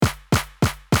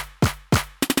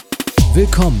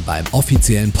Willkommen beim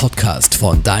offiziellen Podcast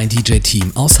von Dein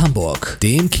DJ-Team aus Hamburg,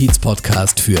 dem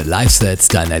Kiez-Podcast für Live-Sets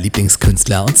deiner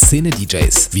Lieblingskünstler und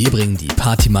Szene-DJs. Wir bringen die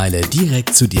Partymeile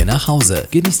direkt zu dir nach Hause.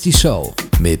 Genieß die Show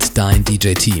mit Dein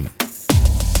DJ-Team.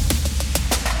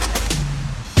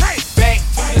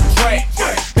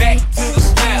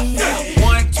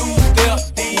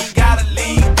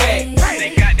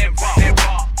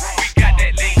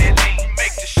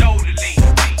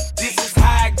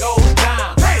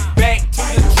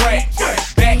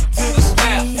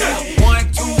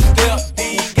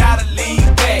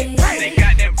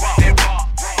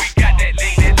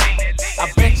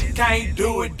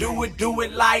 Do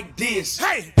it like this.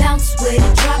 Hey! Bounce with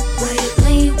it, drop with it,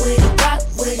 lean with it, rock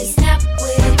with it, snap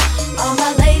with it. All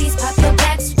my ladies, pop your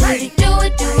backs with it. Do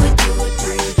it, do it, do it,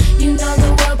 do it. You know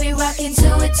the world be rocking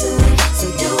to it.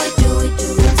 So do it, do it, do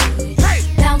it, do it. Hey!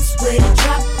 Bounce with it,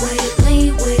 drop with it,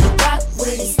 lean with it, rock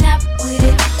with it, snap with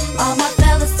it. All my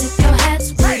fellas, tip your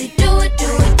hats with it. Do it, do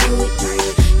it, do it, do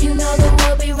it. You know the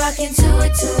world be rocking to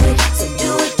it. So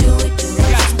do it, do it, do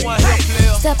it.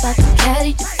 Step out the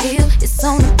caddy to feel it's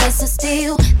on the best of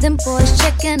steel. Them boys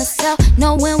checking us out,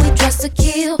 know when we dress to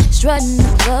kill. Strutting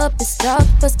the club, it's dark,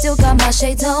 but still got my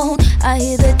shades on. I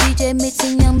hear the DJ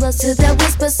mixing young bloods to that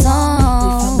whisper song.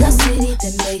 We from the city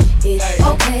that make it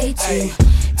okay to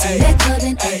make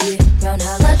clubbing a year-round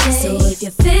holiday. So if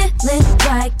you're feeling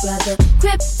right, grab the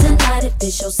grip tonight. If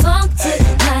it's your song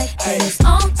tonight, then it's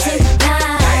on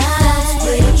tonight. Bounce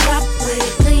with it, drop with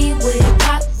it, lean with it,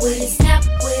 pop with it, snap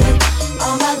with it.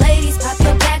 All my ladies, pop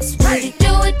your backs with it.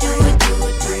 Do it, do it, do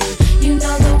it, do it. You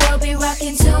know the world be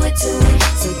rocking to it.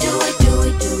 So do it, do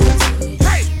it, do it, do it.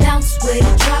 Bounce with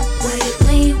it, drop with it,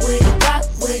 lean with it, rock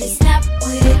with it, snap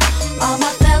with it. All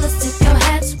my fellas, tip your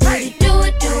hats with it. Do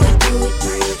it, do it, do it,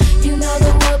 do it. You know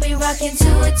the world be rocking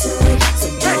to it. So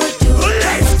do it, do it.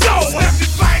 Let's go, happy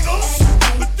bangles.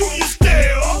 But do you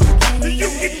still? You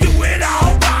can do it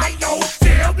all by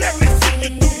yourself. Let me see you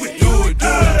do it. Do it, do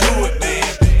it, do it, man.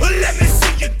 Let me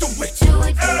see you do it. Do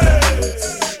it, do it.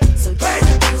 So do it,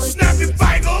 do it. Snap your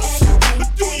fingers, but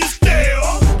do you still?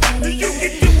 You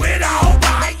can do it all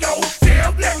by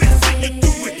yourself. Let me see you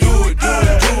do it. Do it, do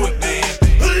it, do it, man.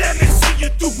 Let me see you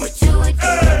do it. Do it, do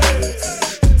it.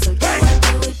 So do it,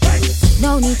 do it, do it.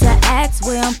 No need to ask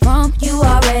where I'm from, you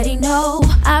already know.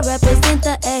 I represent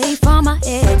the A from my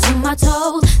head to my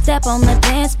toes. Step on the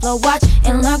dance floor, watch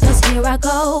and learn, cause here I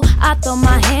go. I throw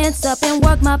my hands up and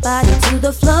work my body to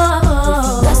the floor. We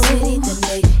from the city that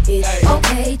make it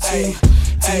okay to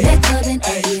make clubbing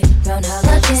a year-round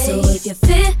holiday. So if you're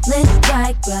feeling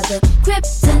right, grab the grip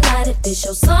tonight. If it's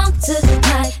your song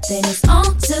tonight, then it's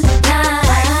on tonight.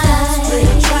 Bounce with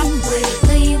it, drop with it,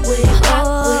 lean with it, rock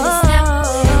with it, snap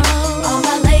with it. All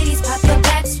my ladies, pop your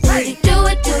backs with it. Do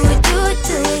it, do it, do it,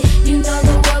 do it. You know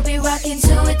the world be rocking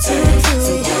to it. So do it,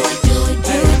 do it,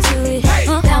 do it, do it.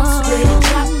 Bounce with it,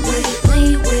 drop with it,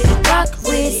 lean with it, rock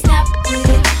with it, snap with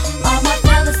it. All my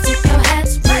fellas, tip your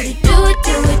hats with it. Do it,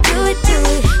 do it, do it, do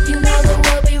it. You know the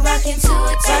world be rocking to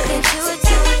it, rocking to it,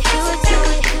 to it, to it, to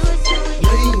it, to it, to it.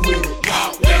 Lean with it,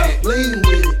 walk with it, lean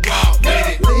with it, walk with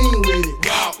it, lean with it,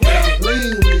 walk with it,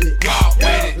 lean with it, walk with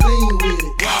it, lean with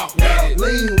it, walk with it,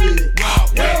 lean with it, walk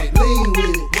with it, lean with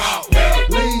it, walk with it,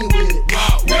 lean with it,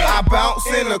 walk with it. I bounce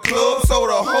in the club, so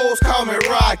the hoes call me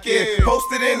Rocket.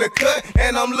 Posted in the cut,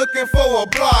 and I'm looking for a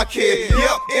blockhead.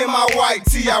 Yep, in my white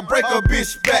tee, I break a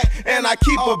bitch back, and I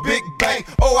keep a big bank.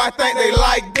 Oh, I think they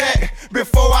like that.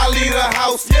 Before I leave the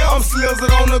house, I'm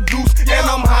slizzard on the goose, and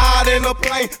I'm high in the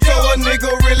plane. So a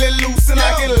nigga really loose, and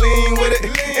I can lean with it,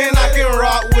 and I can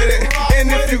rock with it.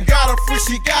 And if you got a free,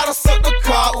 she gotta suck the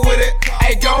cock with it.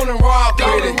 Hey, go and rock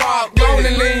with it, go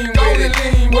and lean with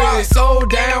it. So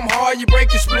damn hard, you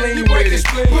break your spleen with it.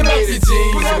 Put up your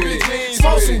jeans with it,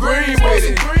 smoke some green with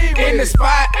it. In the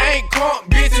spot, ain't crunk,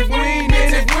 bitch, if we ain't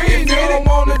in it. If you don't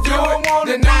wanna do it,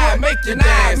 then I make you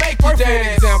dance.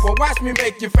 Perfect example, watch me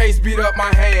make your face beat up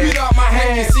my hands.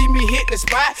 When you see me hit the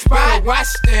spot, better watch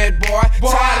that boy.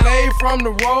 Charlie from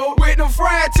the road with them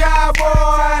franchise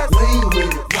boys. lean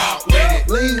with it, Walk with it,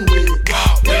 lean with it,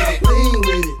 walk with it, lean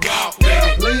with it, walk with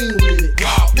it, lean with it,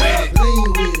 walk with it, lean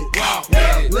with it, walk with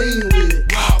it, lean with it,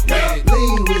 walk with it,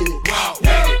 lean with it, walk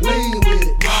with it, lean with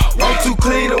it. walk with it. I'm too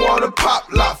clean to wanna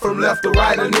pop lock from left to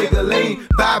right. A nigga lean,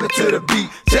 vibing to the beat.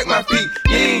 Check my feet,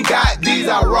 you ain't got these.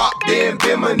 I rock, then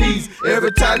bend my knees.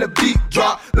 Every time the beat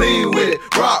drop, lean with it,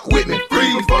 rock with me,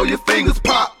 freeze before your fingers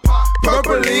pop.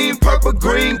 Purple lean, purple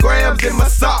green, grams in my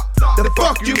sock. The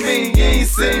fuck you mean you ain't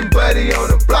seen Buddy on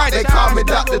the block? They call me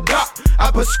Dr. Doc.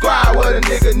 I prescribe what a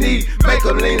nigga need, make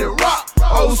him lean and rock.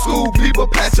 Old school people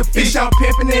patch your feet. Bitch, I'm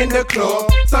pimpin' in the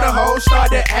club, so the hoes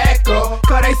start to act up.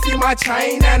 Cause they see my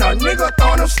chain and a nigga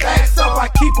throwin' them stacks up. I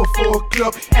keep a full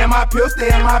clip, and my pills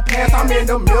stay in my pants. I'm in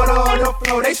the middle of the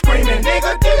floor, they screamin',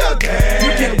 nigga, do your dance.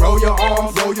 You can roll your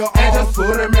arms, and just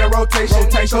put them in rotation.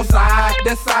 Take your side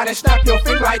to side and snap your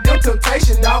finger like them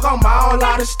Temptation. Dog, I'm all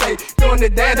out of state, doing the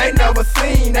dance, they never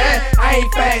seen that. I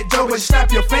ain't Fat Joe, but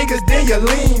snap your fingers, then you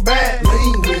lean back.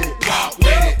 Lean with it, Walk with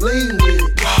it, lean with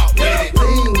it, walk with it,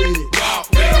 lean with it, walk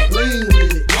with it, lean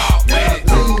with it, walk with it,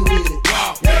 lean with it,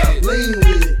 walk with it, lean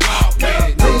with it, walk with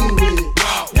it, lean with it,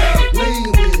 walk with it,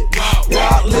 lean with it. walk with it.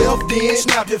 Walk left then,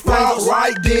 snap your fingers.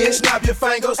 Right then, snap your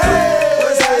fingers.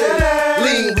 Hey,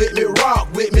 lean with me, rock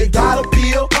with me. Got a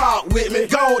pill, pop with me.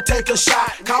 Go take a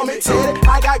shot. Call me Teddy.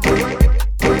 I got great.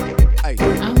 I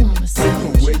wanna see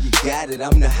Where you got it,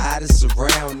 I'm the hottest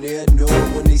around there. Know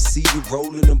it when they see you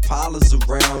rolling them polars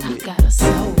around I it. got a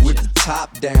soul. With the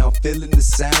top down, feeling the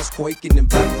sounds quaking and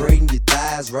vibrating your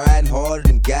thighs. Riding harder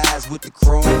than guys with the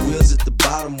chrome wheels at the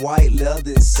bottom, white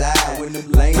leather inside. When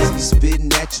them lanes be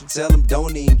spitting at you, tell them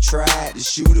don't even try to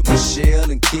shoot at Michelle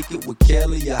and kick it with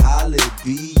Kelly or holler at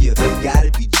B. You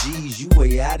gotta be G's, you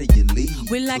way out of your league.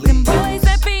 We like them boys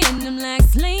that be in them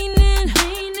legs leaning.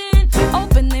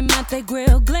 Open they mouth, they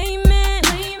grill gleaming.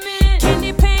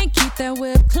 Candy paint, keep that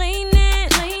whip cleaning.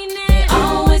 They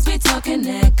always be talking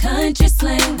that country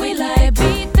slang. We like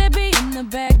beat that beat in the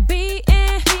back beating.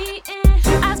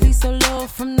 I be so low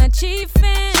from that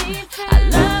chiefin'. I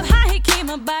love how he keep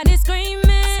my body screaming.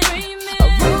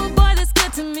 A rude boy that's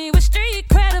good to me with street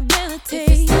credibility. If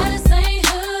his status ain't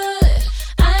hood,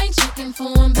 I ain't checking for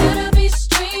him. Better be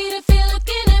street if you're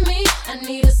looking at me. I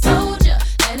need a soldier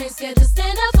that ain't scared to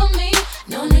stand up for me.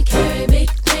 Known to carry big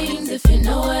things if you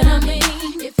know what I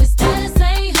mean. If his status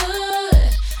ain't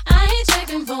hood, I ain't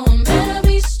checking for him. Better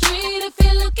be street if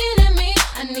you're looking at me.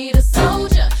 I need a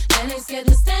soldier that ain't scared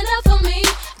to stand up for me.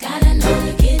 Gotta know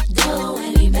to get dough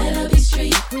and he better be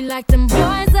street. We like them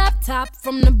boys up top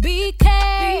from the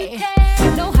BK.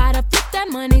 Know how to flip that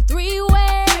money 3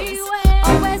 ways.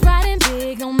 Always riding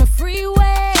big on the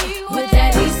freeway. With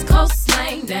that East Coast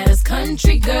slang, that is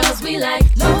country girls we like.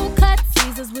 Low cut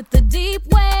Caesars with the deep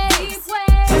waves.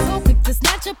 So quick to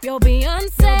snatch up your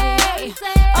Beyonce.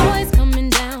 Always coming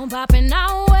down, popping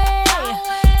our way.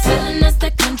 Telling us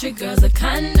that country girls the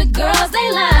kind of girls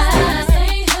they like.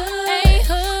 Ain't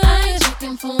hood, I ain't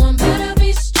checking for him. Better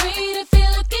be street if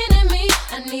you're looking at me.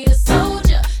 I need a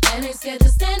soldier that ain't scared to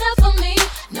stand up for me.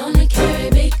 Known to carry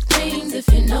big things if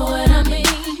you know what I mean.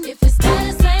 If his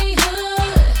status ain't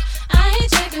hood, I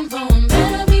ain't checking for him.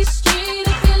 Better be street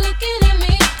if you're looking at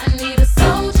me. I need a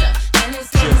soldier that ain't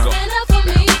scared to stand up for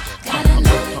me. Gotta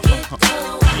know to get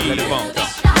dough. Let it bump.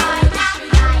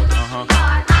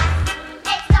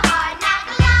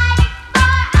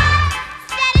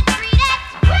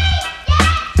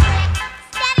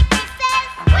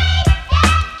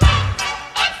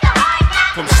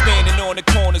 From standing on the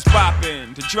corners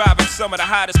bopping to driving some of the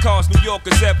hottest cars New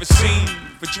Yorkers ever seen,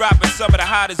 for dropping some of the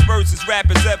hottest verses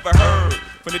rappers ever heard.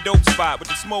 From the dope spot with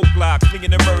the smoke block,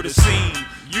 flinging the murder scene.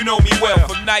 You know me well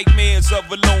from nightmares of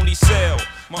a lonely cell.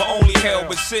 My only hell,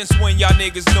 but since when y'all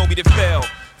niggas know me to fail?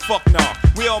 Fuck nah,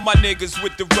 we all my niggas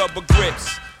with the rubber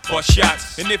grips. Or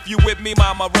shots, and if you with me,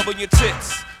 mama, rub on your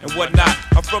tits and whatnot.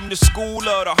 I'm from the school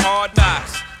of the hard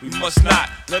knocks. We must not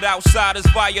let outsiders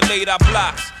violate our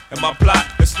blocks. And my plot,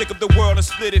 let's stick up the world and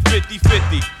split it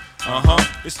 50-50.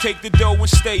 Let's take the dough and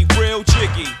stay real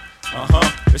jiggy.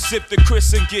 Let's sip the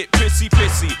Chris and get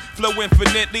pissy. Flow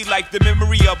infinitely like the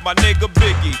memory of my nigga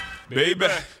Biggie. Baby,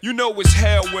 you know it's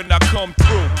hell when I come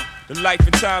through. The life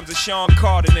and times of Sean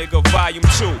Carter, nigga, volume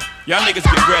 2. Y'all niggas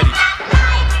get ready.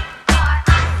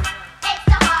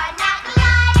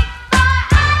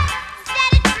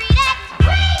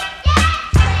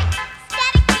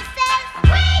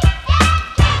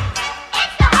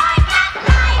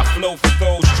 Flow for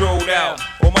those drilled out.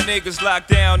 All my niggas locked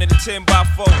down in a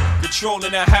 10x4,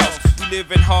 controlling the house. We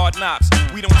live in hard knocks.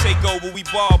 We don't take over, we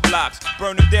ball blocks.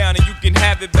 Burn them down and you can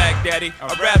have it back, daddy.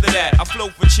 I'd rather that. I flow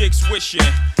for chicks wishing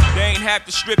they ain't have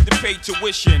to strip to pay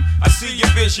tuition. I see your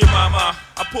vision, mama.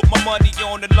 I put my money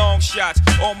on the long shots.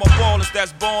 All my ballers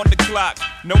that's born the clock.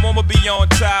 No one will be on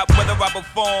top, whether I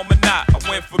perform or not. I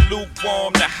went from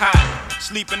lukewarm to hot.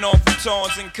 Sleeping on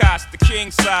futons and cots, the king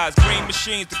size. Green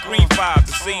machines, the green fives,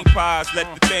 the scene pies.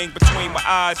 Let the thing between my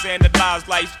eyes analyze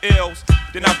life's ills.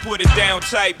 Then I put it down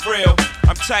tight real.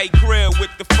 I'm tight grill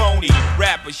with the phony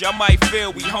rappers. Y'all might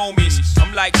feel we homies.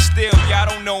 I'm like still, y'all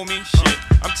don't know me. Shit,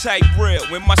 I'm tight real.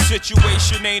 When my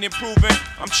situation ain't improving,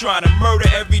 I'm trying to murder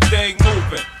everything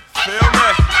moving. Feel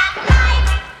me?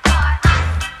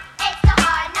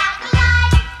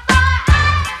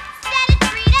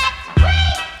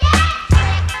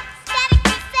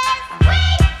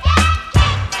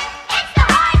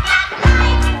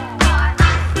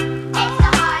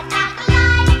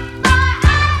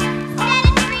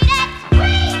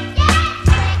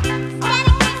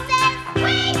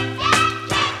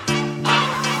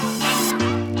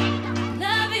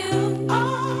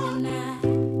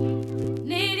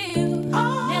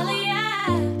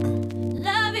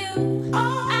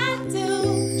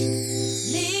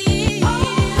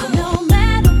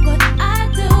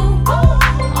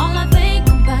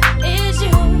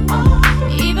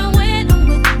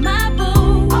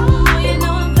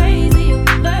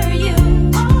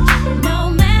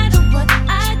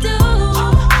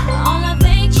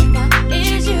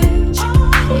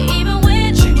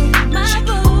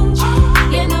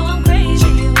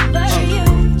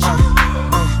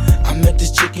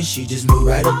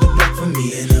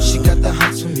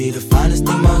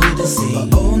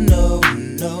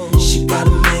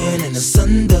 in the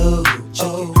sun though.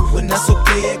 Oh, but that's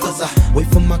okay, cause I wait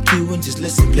for my cue and just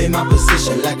listen. Play my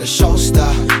position like a show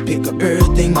star. Pick up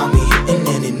everything, mommy hitting,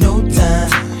 and in no time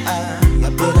I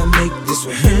better make this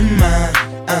with him mine.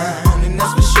 And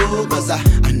that's for sure, cause I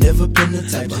never been the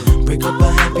type to break up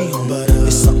a happy home. But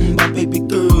it's something about baby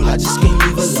girl, I just can't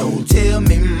leave alone. Tell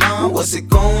me, mom, what's it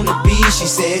gonna be? She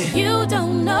said, you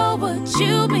don't know what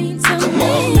you mean to come me.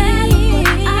 on.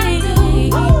 I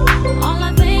do. All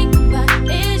I think about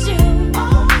is you.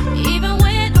 Even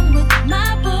when I'm with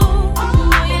my boo,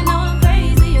 oh, you know I'm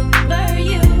crazy over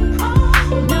you.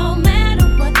 No matter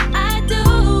what I do,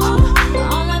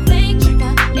 all I think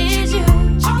about is you.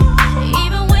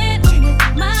 Even when I'm with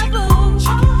my boo,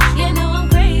 you know I'm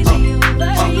crazy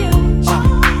over you.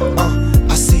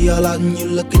 I see all out and you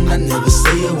looking, I never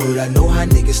say a word. I know how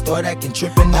niggas start acting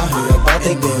trippin'. I heard about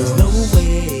they girls. No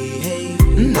way, hey,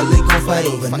 no they gon' fight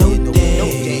over no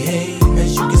day, hey,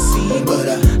 as you can see. But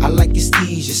I like your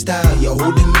steez, your style, your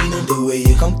whole demeanor, the way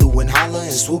you come through and holler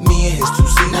and swoop me in his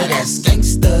two-seater. Now that's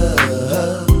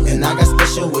gangsta, and I got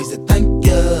special ways to thank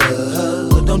ya.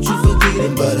 Don't you forget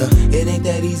it, but it ain't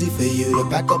that easy for you to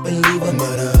back up and leave him.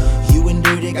 But you and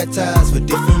Dirty got ties for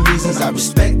different reasons. I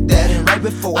respect that. And right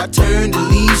before I turned to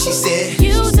leave, she said,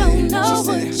 you don't know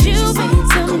what you mean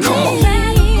to me. Come on.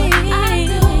 I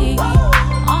do.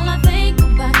 All I think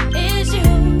about is you.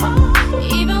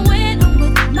 Even when I'm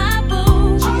with my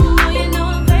boo, oh, you know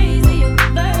I'm crazy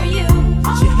over you.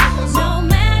 No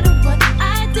matter what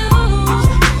I do,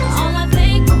 all I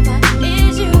think about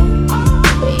is you.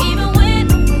 Even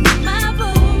when I'm with my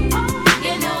boo,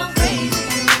 you know I'm crazy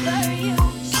over you.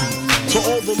 To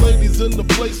all the ladies in the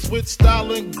place with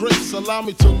style and grace, allow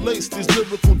me to lace these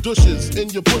lyrical douches in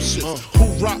your bushes. Who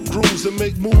rock grooves and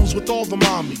make moves with all the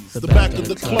mommies. The back of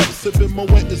the club, sipping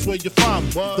Moet is where you find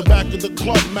me. The back of the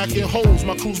club, macking holes,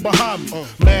 my crew's behind me.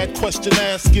 Mad question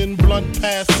asking, blunt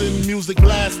passing, music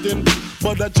blasting.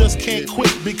 But I just can't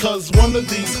quit because one of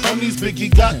these honeys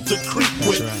Biggie got to creep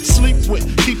with, sleep with,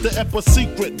 keep the ep a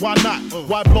secret. Why not?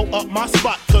 Why blow up my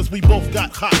spot? Cause we both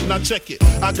got hot. Now check it.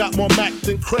 I got more Mac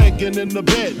than Craig and in the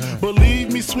bed.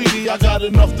 Believe me, sweetie, I got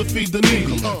enough to feed the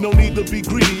needy. No need to be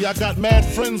greedy. I got mad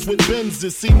friends with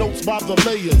Benzes, see notes by the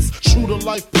layers, true to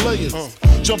life players.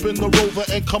 Jump in the Rover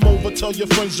and come over. Tell your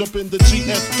friends jump in the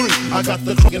GS3. I got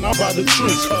the truck and I'm by the tree.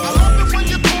 I love it when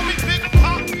you call me Big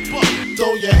Papa.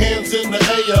 Throw your hands in the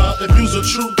air if you's a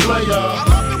true player. I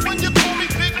love it when you call me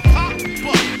Big Papa.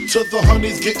 To the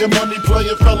honeys getting money,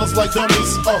 playing fellas like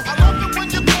dummies. I love it when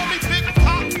you call me Big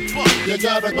Papa. You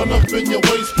gotta run up in your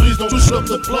waist, please don't push up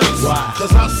the place.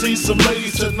 Cause I see some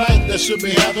ladies tonight that should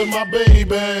be having my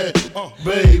baby.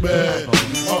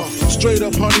 Straight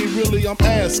up, honey, really I'm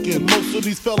asking. Most of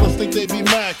these fellas think they be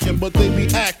macking, but they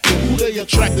be acting. Who they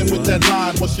attracting with that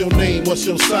line? What's your name? What's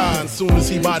your sign? Soon as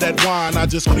he buy that wine, I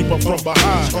just creep up from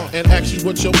behind and ask you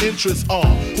what your interests are.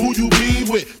 Who you be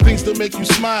with? Things to make you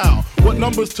smile. What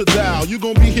numbers to dial? You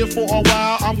gon' be here for a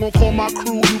while. I'm gon' call my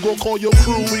crew. You gon' call your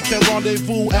crew. We can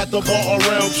rendezvous at the bar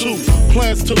around 2.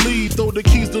 Plans to leave, throw the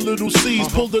keys to little C's.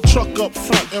 Pull the truck up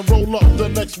front and roll up the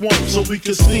next one so we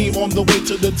can steam on the way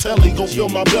to the telly. Go fill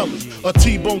my belly. A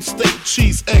T-bone steak,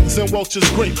 cheese, eggs, and Welch's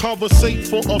grape. Conversate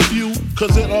for a few,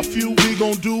 cause in a few we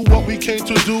gon' do what we came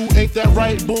to do. Ain't that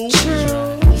right, boo?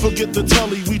 Forget the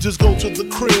telly, we just go to the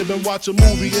crib and watch a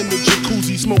movie in the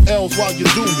jacuzzi. Smoke L's while you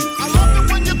do me. I love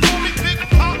it when you call me Big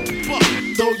Papa.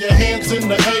 Throw your hands in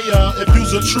the air if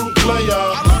you's a true player.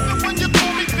 I love it when you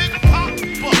call me Big Papa.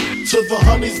 To the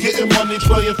honeys getting money,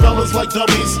 playing fellas like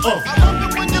dummies. I love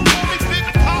it when you call me Big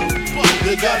Papa.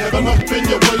 You gotta run up in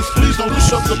your waist, please don't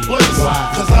push up the place.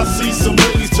 Cause I see some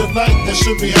ladies tonight that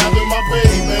should be having my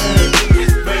baby.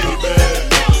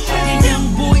 A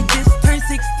young boy just turned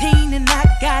 16 and I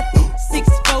got 6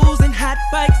 foes and hot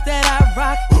bikes that I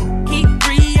rock. Keep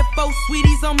 3 or 4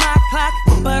 sweeties on my clock,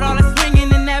 but all that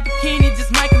swinging in that bikini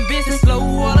just might convince me. Slow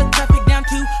all the traffic down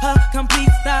to a complete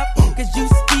stop. Cause you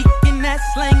speak in that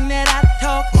slang that I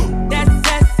talk. That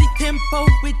sassy tempo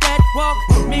with that walk.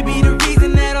 Maybe the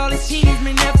reason that all these teens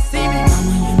may never see me.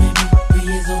 Mama, you may be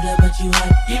 3 years older, but you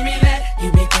hot. Give me that.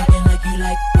 You be talking like you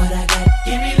like what I got.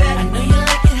 Give me that. I know you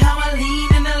like it how I lean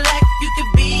in the lack. You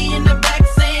could be in the back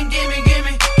saying, gimme,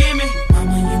 gimme, gimme.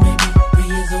 Mama, you may be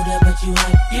 3 years older, but you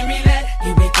hot. Give me that.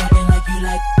 You be talking like you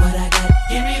like what I got.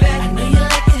 Give me that. I know you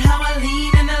like it how I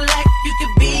lean in the lack. You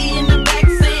could be in the back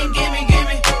saying, gimme,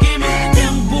 gimme, gimme.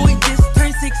 Young boy just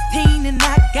turned 16 and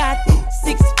I got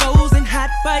 6 foes and hot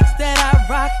bikes that I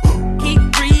rock.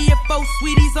 Keep 3 or 4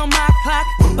 sweeties on my clock,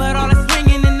 but all that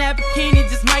swinging in that bikini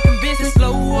just might convince me.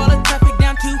 Slow all the traffic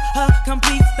down to a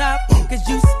complete stop. Cause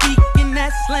you speak in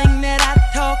that slang that I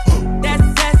talk. That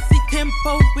sassy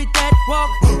tempo with that walk.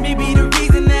 Maybe the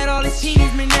reason that all these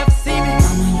teenies may never see me.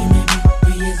 Mama, you may be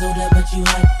 3 years older, but you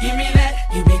hot. Give me that.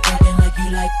 You be talking like you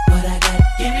like what I got.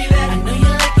 Give me that. I know you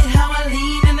like it how I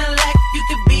lean in the lack. You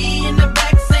could be in the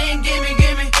back saying, give me,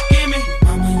 give me, give me.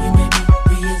 Mama, you may be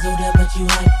 3 years older, but you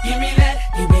hot. Give me that.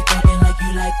 You be talking like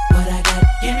you like what I got.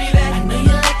 Give me that. I know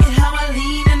you like it how I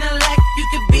lean in the lack. You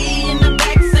could be in the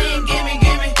back saying, give me,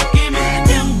 give me, give me.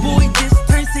 Young boy just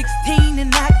turned 16 and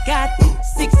I got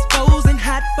 6 foes and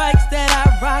hot bikes that I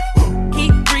rock.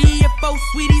 Keep 3 or 4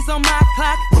 sweeties on my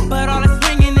clock, but all the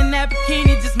swinging in that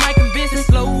bikini just might convince me.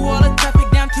 Slow all the traffic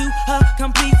down to a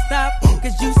complete stop.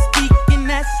 Cause you speak in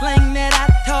that slang that I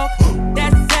talk.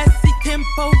 That sassy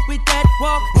tempo with that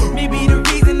walk. Maybe the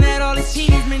reason that all these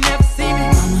teenies may never see me.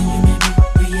 Mama, you may be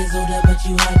 3 years older, but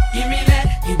you hot. Give me that.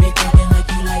 You be talking like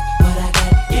you like what I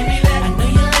got. Give me that. I know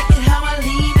you like it how I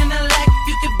lean in the lack.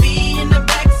 You could be in the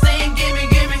back saying, give me,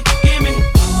 give me, give me.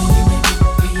 Mama, you may be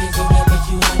 3 years older, but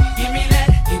you hot. Give me that.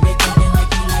 You be talking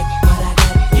like you like what I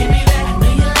got. Give me that. I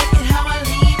know you like it how I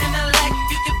lean in the lack.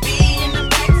 You could be in the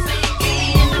back saying,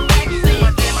 be in the back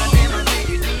saying. My dear,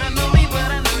 you do not know me, but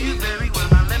I know you very well.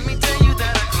 Now let me tell you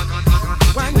that I can't.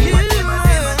 Why you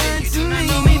My dear, you do not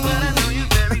know me, but I know you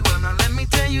very well. Now let me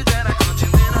tell you that I caught you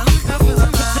in a hook.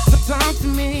 Talk to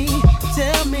me,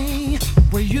 tell me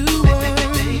where you were.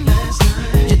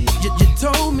 You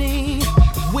told me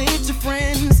with your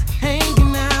friends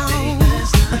hanging out.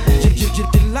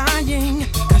 You're lying,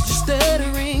 cause you're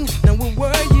stuttering. Now where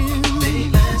were you?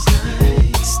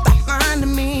 Stop lying to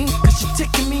me, cause you're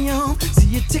ticking me off. See,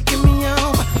 you're ticking me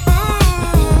off.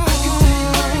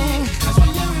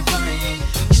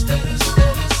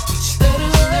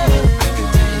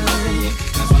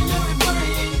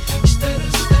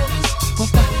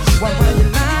 Why you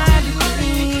lying to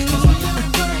me?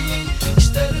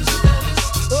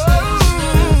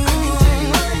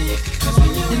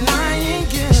 You're lying,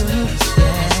 girl.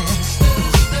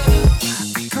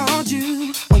 I called you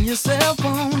on your cell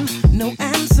phone, no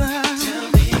answer.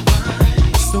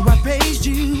 So I paged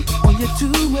you on your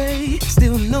two-way,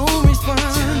 still no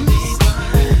response.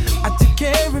 I took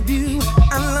care of you,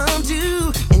 I loved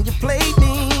you, and you played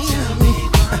me.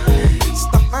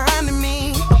 Stop lying to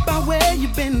me about where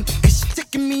you've been, cause you're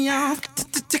ticking me off,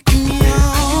 ticking me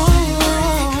off.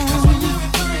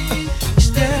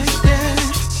 Yeah, yeah.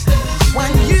 Why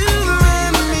you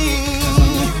lie to me?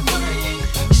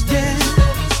 Yeah.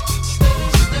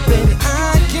 Baby, I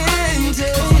can't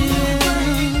tell.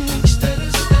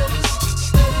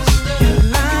 You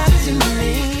lied to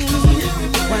me.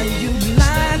 Why you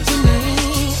lied to me?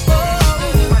 Oh.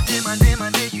 My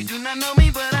dear, you do not know me,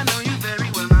 but I know you very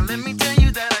well. Now let me tell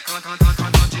you that I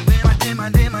can't you in. My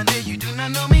dear, you do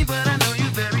not know me, but I know you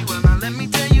very well. Now let me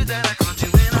tell you that I caught you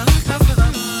in a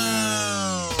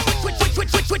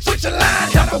Switch your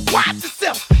line, gotta watch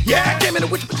yourself. Yeah, I came in a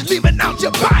witch, but you're leaving out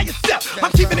here by yourself.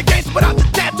 I'm keeping the gangster without the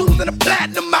tattoos and the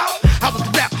platinum out. I was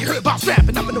the rap, you heard about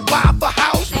strapping up in the Waffle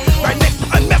House. Right next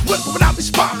to Unmasked Whisper when I be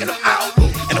sparking them out.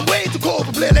 And I'm way too cold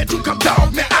for Blair, let you come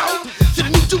dog me out.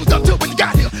 Should've knew you was up till when you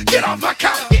got here, get off my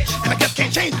couch. And I guess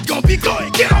can't change, it's gonna be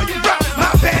good, get on your route.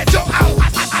 My bad, you're out.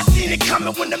 I seen it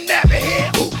coming when them never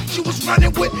had. You was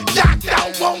running with Doc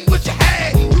Down, one with your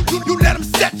head. You let them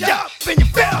set you up and you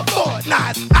fell for it.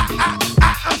 Nah,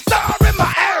 I'm sorry,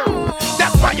 my error.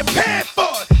 That's why you're paying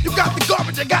for it. You got the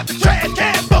garbage, I got the trash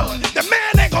can for it. The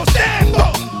man ain't gon' stand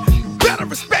for it. You better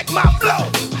respect my flow.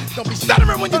 Don't be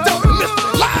stuttering when you're talking,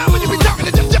 Mr. Lie when you be talking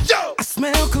to Jeff Joe. I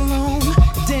smell cologne,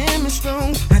 damn it's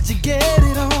strong. How'd you get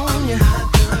it on ya?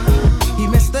 He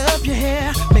messed up your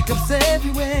hair, makeup's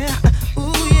everywhere.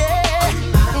 Ooh yeah.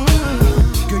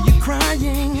 Girl, you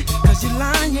crying, cause you're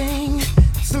lying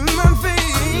to my face.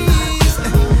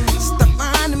 Stop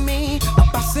lying to me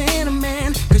about saying a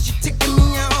man, cause you're ticking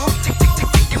me off.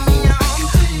 Ticking me off.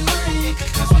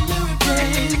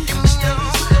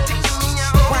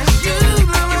 Why you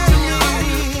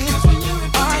lying?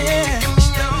 Oh yeah.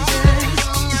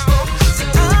 See,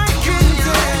 I can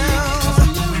tell.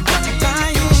 I'm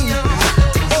dying.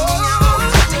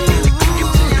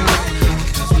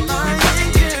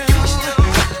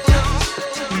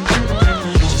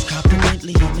 Just copped a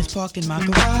Bentley and it's parked in my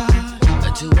garage.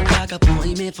 At 2 o'clock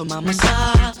appointment for my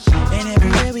massage. And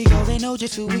everywhere we go they know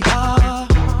just who we are.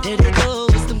 There they go,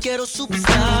 it's them ghetto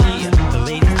superstars. The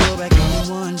ladies go back on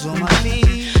the ones on my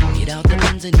feet. Get out the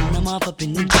Benz and then I'm off up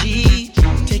in the Jeep.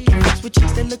 Taking pics with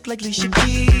chicks that look like Alicia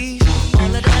Keys.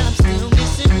 All of that I'm still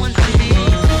missing one thing.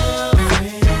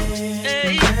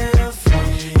 Hey,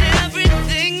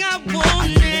 everything I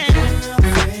wanted.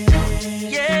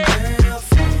 Yeah.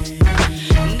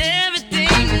 And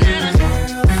everything that I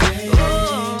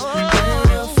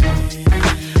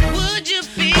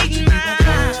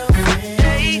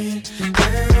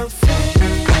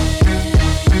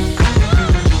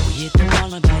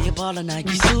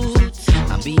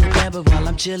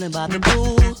I'm chillin' by the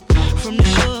pool. From the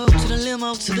shore to the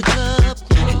limo to the club.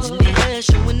 Hands in the air,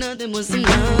 showing nothing was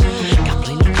enough. Got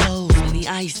plenty clothes, plenty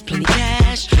ice, plenty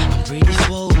cash. I'm pretty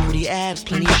swole, pretty abs,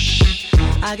 plenty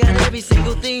I got every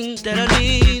single thing that I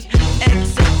need,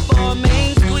 except for a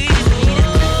main squeeze. I need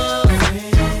a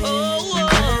girlfriend. Oh, oh,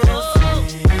 oh.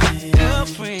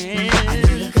 Girlfriend. I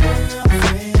need a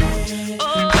girlfriend.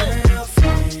 Oh,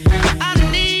 I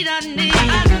need a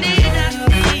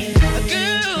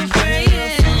girlfriend.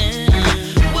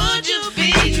 Would you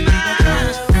be my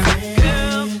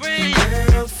girlfriend?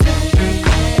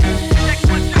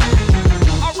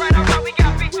 Alright, we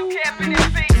got B2 camping in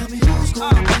B.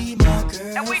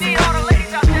 And we need all the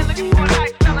ladies out there looking for a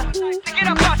nice fella to get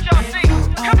up out your seat.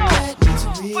 Come on,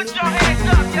 put your hands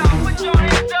up, y'all. Put your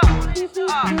hands up.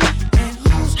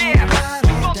 Yeah,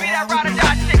 who's gonna be that ride or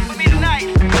die chick for me tonight?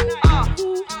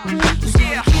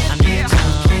 Yeah.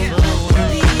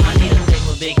 I need a dick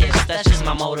with big hips, that's just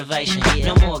my motivation.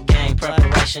 No more gang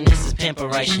preparation, this is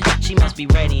pimperation. She must be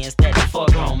ready and steady for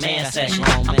a grown man session.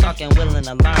 I'm talking willing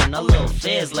to learn a little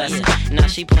fizz lesson. Now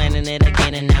she planning it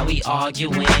again and now we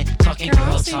arguing. Talking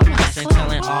girl talk, and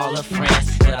telling all her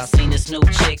friends. But I seen this new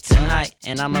chick tonight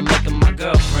and I'ma make her my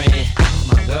girlfriend.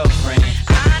 My girlfriend.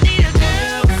 I need a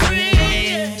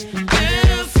girlfriend,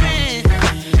 girlfriend,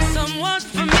 someone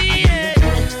for me. Yeah.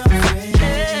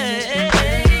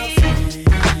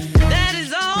 That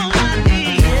is all I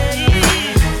need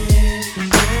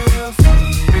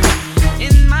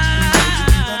in my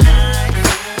life.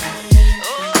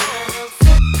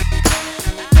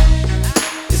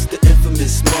 It's the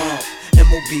infamous mob,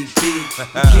 M.O.B.B.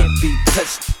 Can't be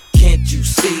touched, can't you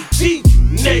see?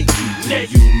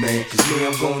 You man, cause me,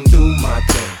 I'm gon' do my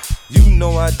thing. You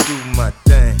know I do my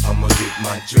thing. I'ma get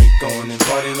my drink on and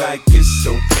party like it's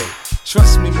okay.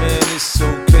 Trust me, man, it's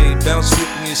okay. Bounce with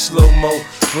me in slow-mo.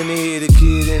 When they hear the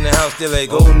kid in the house, they're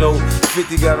like, oh no.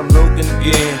 50 got them looking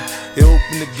again. They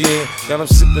open again. Got them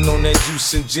sipping on that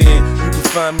juice and gin. You can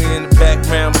find me in the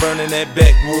background, burning that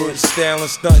backwood. Styling,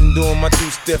 stunting, doing my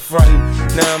two-step frontin'.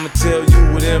 Now I'ma tell you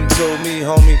what them told me,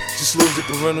 homie. Just lose it,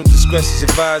 parental discretion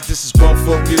advised. This is grown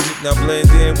folk music, now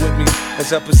blend in with me.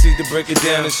 As I proceed to break it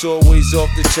down, it's always off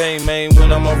the chain, man,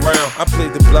 when I'm around. I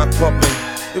played the block pumping.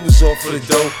 It was all for the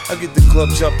dough. I get the club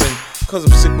jumping, cause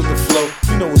I'm sick with the flow.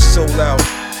 You know it's so loud,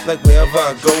 like wherever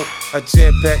I go. I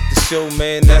jam-pack the show,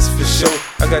 man, that's for sure.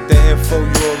 I got the info,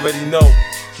 you already know.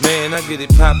 Man, I get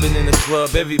it poppin' in the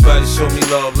club. Everybody show me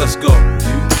love, let's go.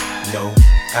 You know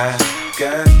I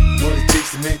got what it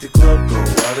takes to make the club go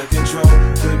out of control.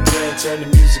 Quit playing, turn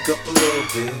the music up a little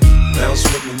bit. Bounce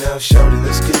with me now, shout it,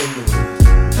 let's get into it.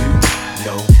 You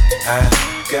know I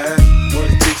got what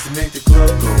it takes to make the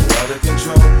club go out of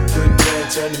control. Quit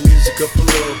playing, turn the music up a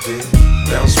little bit.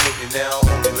 Bounce with me now,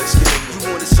 homie, let's get into it. You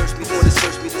wanna search me, wanna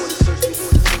search me, wanna search me,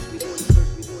 wanna search me, wanna search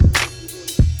me.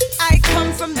 I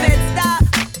come from Bed-Stuy.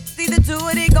 See the two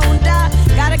of they gon' die.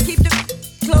 Gotta keep the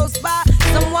close by.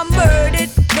 Someone murdered.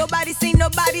 Nobody seen,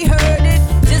 nobody heard it.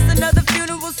 Just another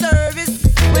funeral service.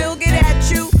 We'll get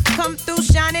at you. Come through,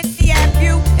 shine it, yap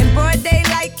you. In broad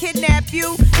daylight, kidnap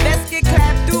you. Let's get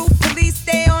clapped through. Police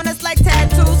stay on us like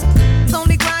tattoos. It's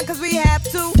only grind cause we have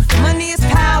to. Money is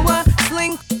power.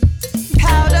 Sling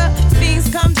powder. Fiends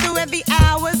come through every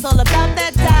hour. It's all about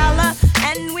that dollar.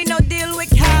 And we no deal with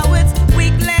cowards.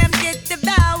 Weak lambs get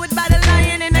devoured by the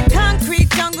lion in the concrete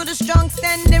jungle. The strong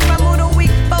stand and rumble. The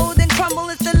weak fold and crumble.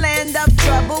 It's the land of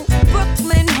trouble.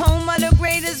 Brooklyn, home of the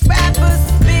greatest rappers.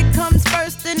 Big comes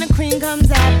first and the cream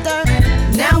comes after.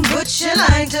 Now put your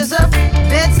lighters up.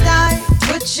 Bed-Stuy,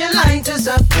 put your lighters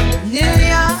up. New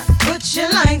York, put your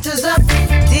lighters up.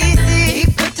 DC,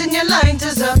 keep putting your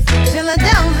lighters up.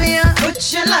 Philadelphia, put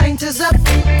your lighters up.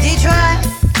 Detroit,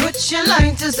 put your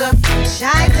lighters up.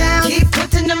 Chi-Town, keep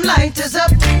putting them lighters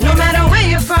up. No matter where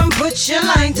you're from, put your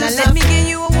lighters up. Now let me give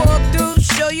you a walkthrough,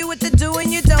 show you what to do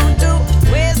and you don't do.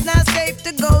 Where it's not safe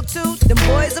to go to. The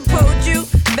boys approach you,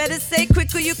 better say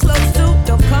quick who you close to.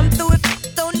 Don't come through if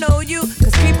don't know you,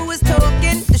 cause people is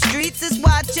talking, the streets is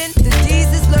watching, the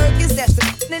G's is lurking, that's the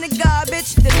in the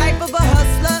garbage. The life of a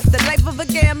hustler, the life of a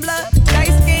gambler.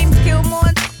 Dice games kill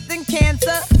more than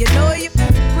cancer. You know you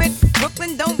quick,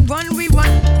 Brooklyn don't run, we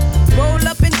run. Roll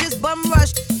up and just bum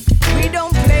rush. We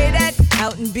don't play that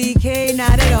out in BK,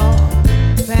 not at all.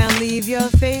 Found leave your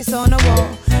face on the wall.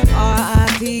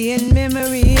 R.I.P. in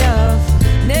memory of.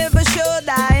 Never show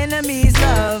thy enemies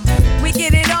love. We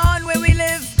get it on where we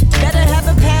live. Better have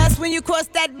a pass when you cross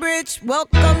that bridge.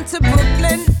 Welcome to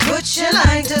Brooklyn. Put your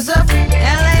lighters up.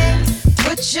 LA,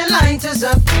 put your lighters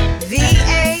up.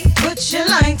 VA, put your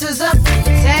lighters up.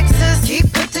 Texas,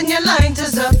 keep putting your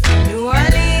lighters up. New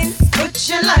Orleans, put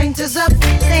your lighters up. lighters up.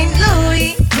 St.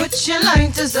 Louis, put your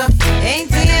lighters up.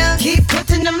 ATL, keep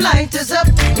putting them lighters up.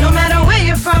 No matter where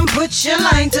you're from, put your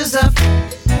lighters up.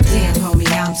 Damn,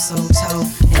 homie, I'm so told.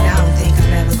 And I don't think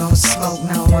I'm ever gonna smoke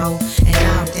no more. And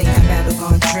I don't think I'm ever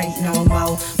gonna drink no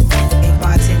more. Big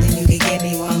bartender, you can give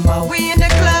me one more. We in the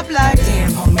club like,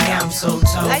 damn, homie, I'm so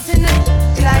told. Lights in the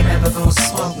like, I'm never gonna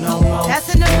smoke no more.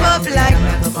 That's in the pub like, I'm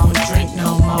never gonna drink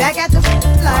no more. Back at the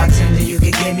like, bartender, you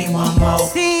can give me one more.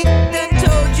 See, done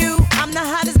told you, I'm the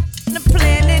hottest on the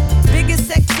planet. Biggest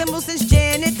sex symbol since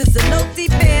Janet. The Zanotti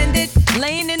bandit,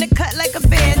 laying in the cut like a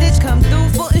bandage. Come through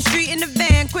Fulton Street in the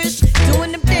Vanquish,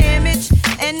 doing the damage.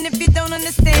 And if you don't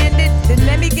understand it, then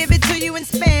let me give it to you in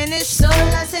Spanish. Soy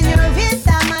la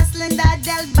señorita más linda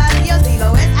del barrio.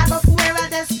 Digo, es algo fuera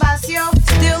de espacio.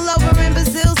 Still over in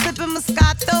Brazil, sipping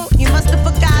Moscato. You must have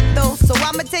forgot though, so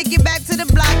I'ma take you back to the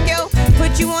block, yo.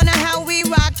 Put you on a how we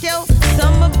rock, yo.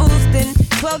 Summer boosting,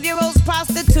 12-year-olds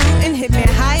prostituting. Hit me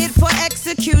hired for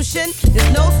execution.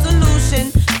 There's no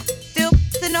solution. Still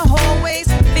in the hallways,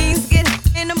 fiends get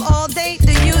in them all day.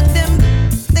 The youth, them,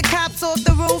 the cops off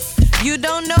the roof. You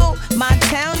don't know, my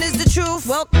town is the truth.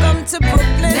 Welcome to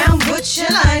Brooklyn. Now put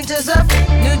your lighters up.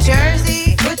 New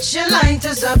Jersey, put your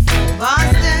lighters up.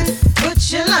 Boston, put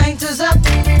your lighters up.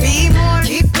 Be more,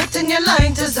 keep putting your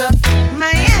lighters up.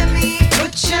 Miami,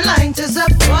 put your lighters up.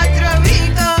 Puerto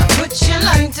Rico, put your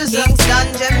lighters up. Kingston,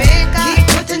 Jamaica, keep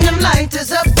putting them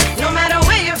lighters up. No matter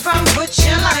where you're from, put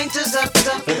your lighters up.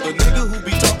 For the nigga who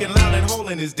be talking loud and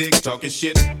holding his dick, talking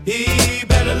shit, he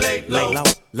better lay low.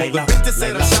 Lay low. The bitch that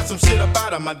said I shot some shit up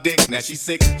out of my dick, now she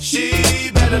sick.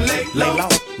 She better lay low.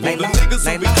 For the niggas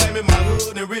who be claiming my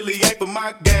hood and really ain't for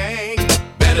my gang,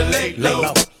 better lay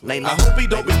low. I hope he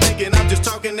don't be thinking I'm just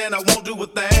talking and I won't do a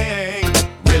thing.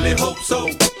 Really hope so.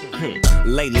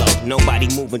 Lay low, nobody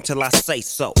moving till I say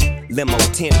so. Limo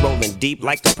tent rolling deep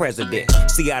like the president.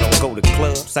 See, I don't go to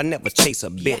clubs, I never chase a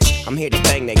bitch. I'm here to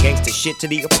bang that gangster shit to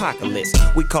the apocalypse.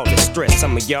 We call it stress,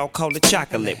 some of y'all call it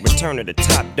chocolate. Return of the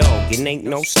top dog, it ain't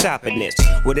no stopping this.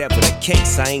 Whatever the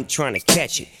case, I ain't trying to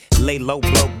catch it. Lay low,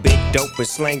 blow big dope and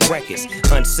slang records.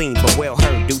 Unseen but well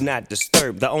heard, do not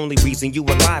disturb. The only reason you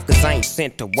alive, cause I ain't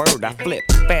sent a word. I flip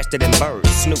faster than birds.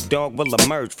 Snoop Dogg will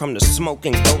emerge from the smoke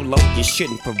and go low. You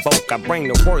shouldn't provoke, I bring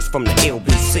the worst from the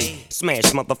LBC.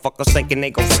 Smash motherfuckers thinking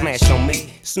they gon' smash on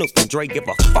me. Snoop and Dre give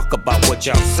a fuck about what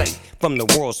y'all say. From the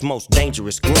world's most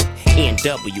dangerous group,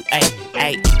 NWA.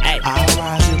 I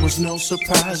rise, it was no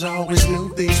surprise, I always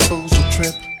knew these fools would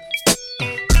trip.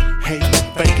 Hating,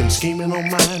 faking, scheming on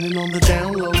mine and on the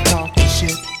down low, talking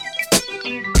shit.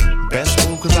 Best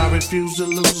move cause I refuse to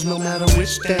lose no matter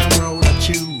which damn road I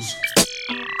choose.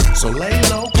 So lay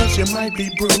low cause you might be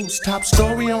bruised. Top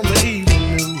story on the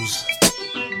evening news.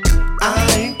 I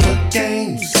ain't for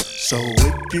games, so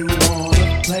if you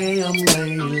wanna play, I'm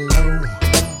lay low.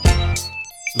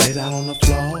 Lay down on the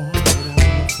floor, lay down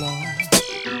on the floor.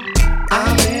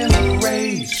 I'm in a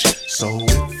rage, so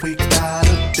if we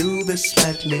gotta do this,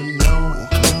 let me know.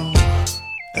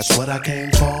 That's what I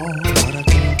came for, what I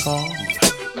came for.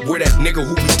 Where that nigga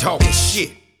who be talking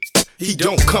shit? He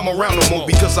don't come around no more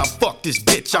because I fucked this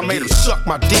bitch. I made her suck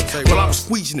my dick while I was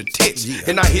squeezing the tits.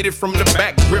 And I hit it from the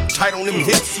back, grip tight on them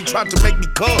hips. She tried to make me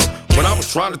come when I was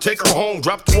trying to take her home.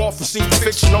 Dropped you off and seen you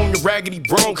fiction on your raggedy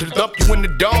bro. Could dump you in the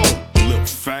dome, little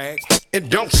fag. And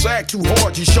don't sag too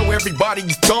hard, you show everybody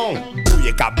you thong.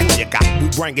 Booyaka, booyaka, we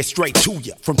bring it straight to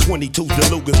ya. From 22 to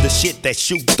Lugas, the shit that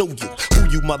shoot through you. Who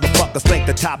you motherfuckers think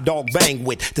the top dog bang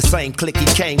with? The same clique he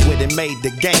came with and made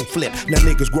the game flip. Now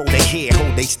niggas grow their hair,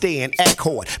 hold they stay and act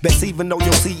hard. Best even though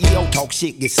your CEO talk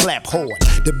shit, get slapped hard.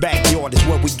 The backyard is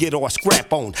where we get our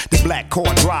scrap on. The black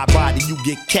car drive by that you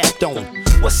get capped on.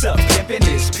 What's up, pimpin'?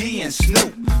 It's P and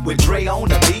Snoop. With Dre on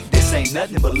the beat, this ain't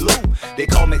nothing but loot. They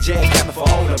call me Jack Hammer for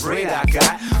all the bread I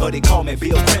got. Or they call me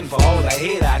Bill Clinton for all the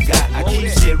head I got. I keep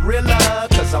shit realer,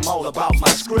 cause I'm all about my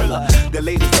skrilla. The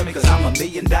ladies love me cause I'm $1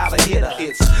 million hitter.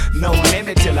 It's no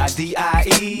limit till I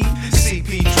D.I.E.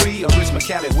 CP3 or Rich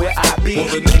McCalley where I be. For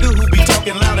the nigga who be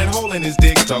talking loud and holding his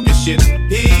dick, talking shit,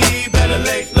 he better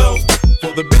lay low.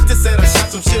 For the bitch that said I shot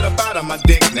some shit up out of my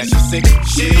dick, now she sick,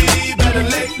 she better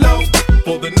lay low.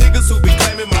 For the niggas who be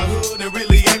claiming my hood and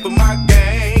really ain't for my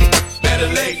gang, better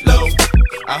lay low.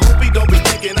 I hope he don't be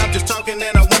thinking I'm just talking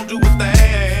and I won't do a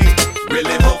thing.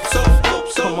 Really hope so, hope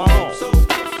so. Come on.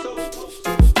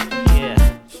 Yeah.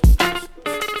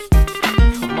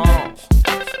 Come on.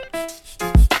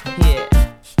 Yeah.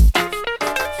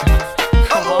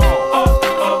 Come on.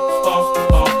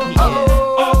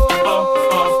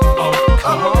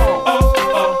 Come on.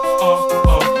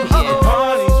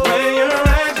 Party's where you're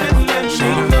at,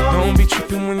 don't be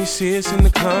tripping when you see us in the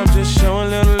club. Just show a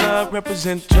little love,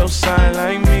 represent your side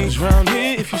like me. 'Cause round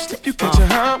here, if you slip, you catch a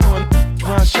hot one.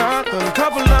 One shot, but a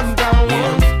couple of them down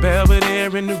one.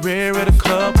 Belvedere in the rear of the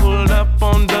club, pulled up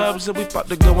on dubs, and we about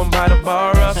to go and buy the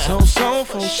bar up. So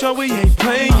for sure we ain't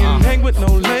playing. Hang with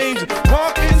no lames,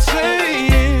 walk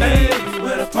insane. Hey,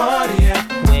 where the party at?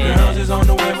 Girls is on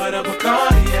the way where the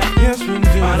Bacardi at. Yes, we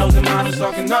do. Models and models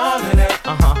talking all of that.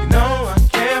 You know I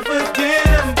can't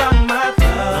forget about my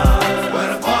love. Where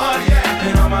the party at?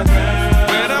 And all my girls.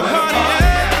 Where the party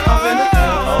at? Up in the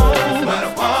club. Where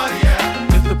the party at?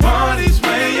 If the party's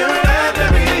where you're at, let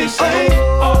me hear you say,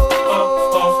 oh, oh,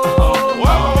 oh,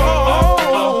 oh,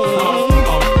 oh,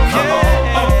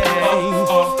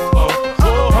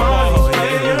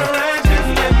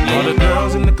 all the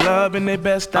girls in the club in their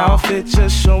best outfit,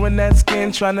 just showing that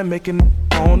skin, trying to make it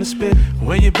on the spit.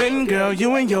 Where you been, girl?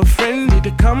 You and your friend need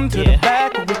to come to the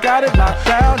back. We got it locked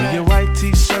down. In your white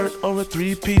t-shirt or a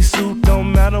three-piece suit,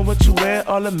 don't matter what you wear.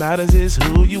 All that matters is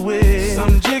who you with.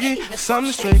 Some jiggy,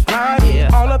 some straight grind.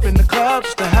 All up in the club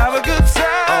just to have a good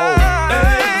time.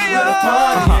 Hey, where the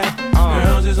party at?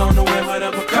 Girls is on the way where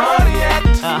the Bacardi at.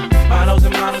 Models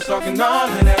and models talking all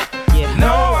of that.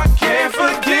 No, I can't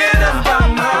forget about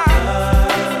my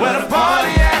love. Where the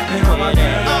party at? And all my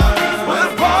girls. Where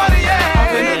the party at?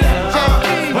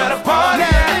 Where the party at?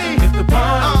 If the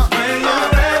party's where you're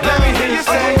at, let me hear you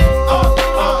say, oh,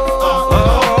 oh, oh,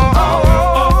 oh,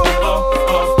 oh,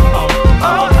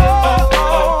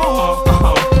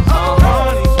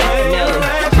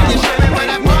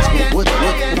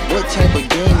 What type of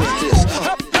game is this?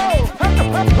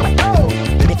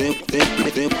 Then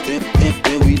we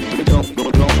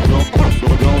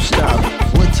don't stop.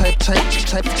 What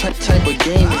type of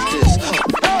game is this?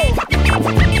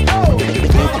 Then we don't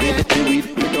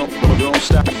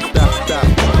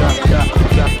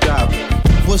stop.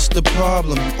 What's the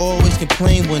problem? Always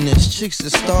complain when there's chicks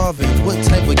that's starving. What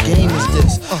type of game is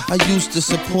this? I used to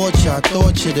support ya, I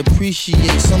thought you'd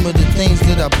appreciate some of the things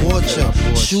that I bought ya.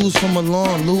 Shoes from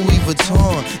Milan, Louis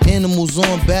Vuitton, animals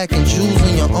on back and jewels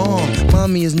on your arm.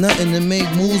 Mommy is nothing to make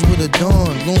moves with a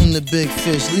dawn. Loom the big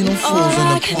fish, leave them fools in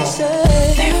the pond.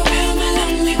 Farewell, my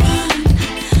lonely one.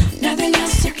 Nothing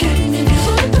else to get me down.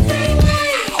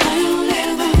 I don't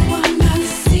ever wanna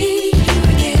see you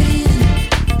again.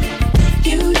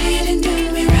 You didn't do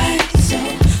me right,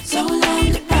 so long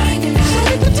goodbye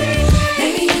tonight.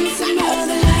 Maybe in some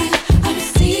other life I'll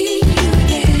see you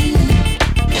again.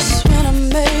 Just when I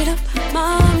made up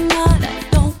my mind, I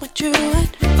don't want you at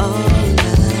all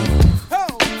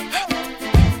now.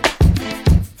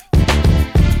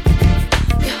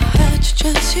 You had your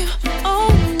chance, you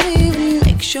only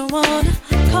makes you wanna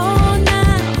call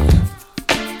now.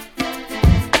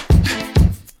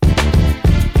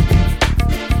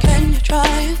 Can you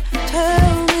try and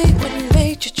tell me what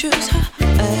made you choose her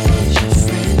as your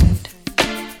friend?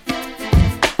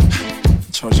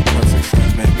 chose your perfect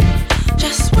friend, baby.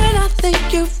 Just when I think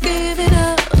you've given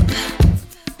up,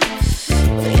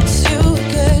 it's you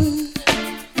again.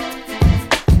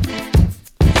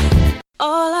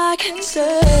 All I can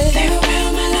say,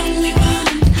 farewell, my lonely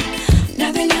one.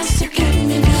 Nothing else to get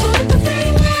me down.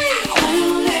 I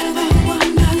don't ever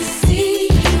wanna see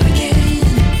you again.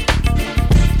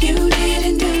 You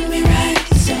didn't do me right,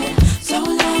 so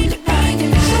long goodbye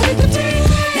tonight.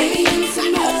 Maybe in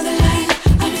some other life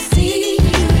I'll see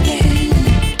you again.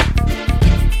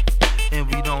 And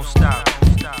we don't stop.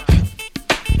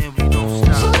 And we don't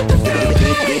stop.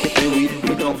 And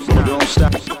we don't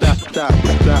stop. Stop.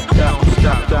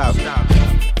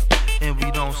 And we don't stop. And we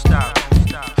don't stop.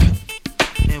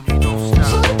 And we don't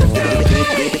stop.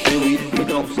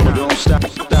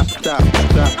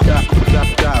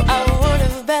 I would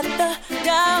have bet the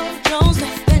Dow Jones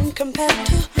nothing compared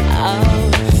to our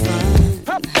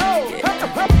fun.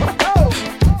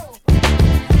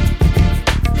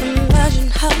 Imagine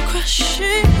how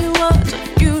crushing it was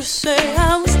for you to say I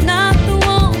was not the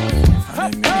one.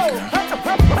 I'm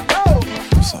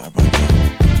sorry about that.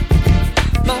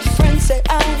 My friends say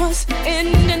I was in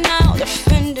and out,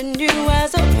 defending you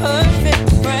as a perfect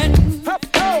friend.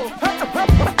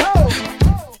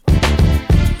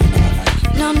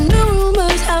 Now new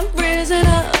rumors have risen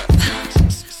up.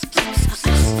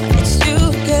 It's you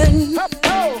again.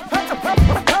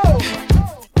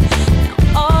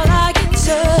 All I can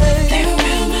say,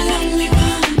 farewell, my lonely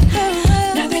one.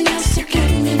 Nothing else to get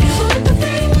me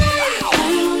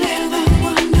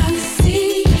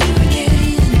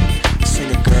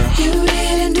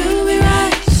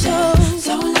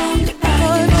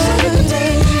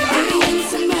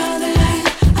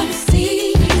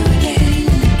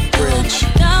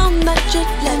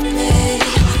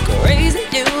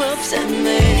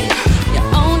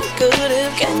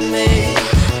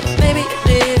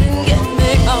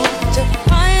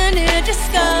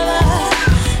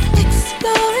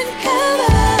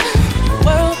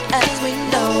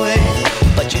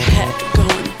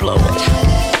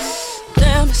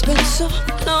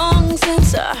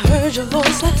heard your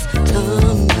voice last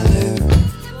summer.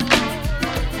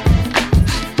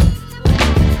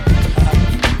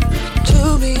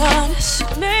 To be honest,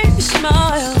 it made me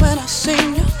smile when I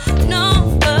seen your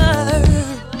number.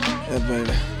 Yeah,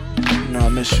 baby. You know I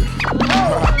miss you.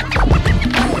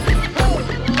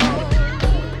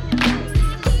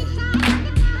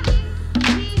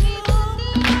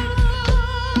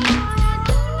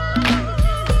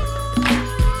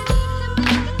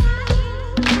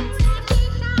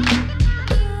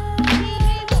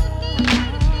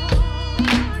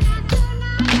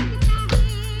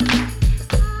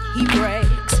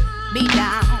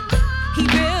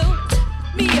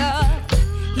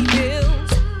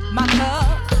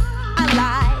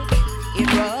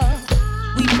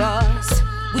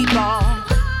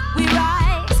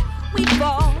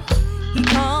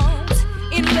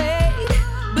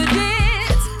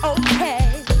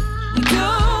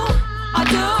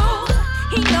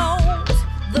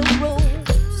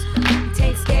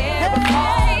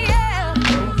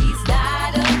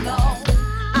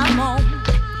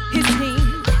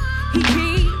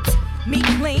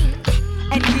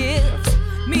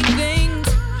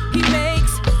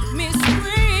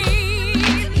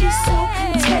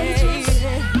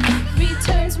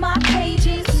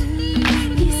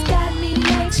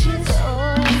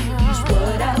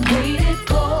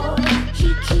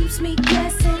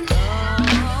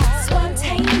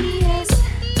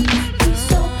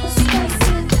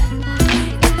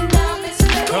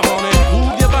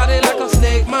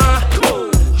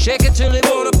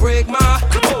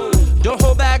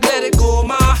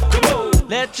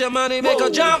 Your money make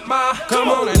a jump, ma. Come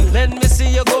on and let me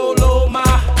see you go low, ma.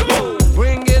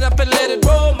 Bring it up and let it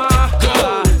roll, ma.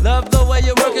 Love the way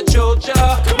you work it,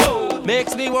 Georgia.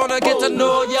 Makes me wanna get to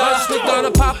know ya. First we gonna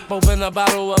pop open a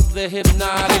bottle of the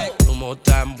hypnotic. No more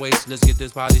time waste, let's get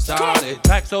this party started.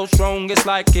 Pack so strong, it's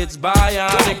like it's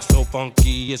bionic. So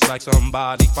funky, it's like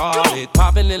somebody farted.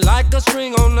 Popping it like a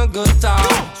string on a guitar.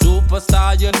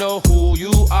 Superstar, you know who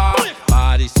you are.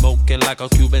 Body smoking like a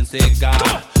Cuban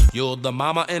cigar. You're the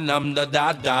mama and I'm the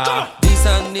dada. These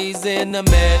honeys in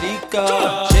America,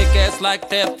 shake ass like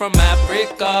they're from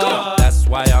Africa. That's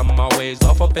why I'm always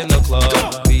up in the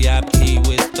club. VIP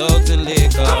with thugs and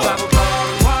liquor. I travel far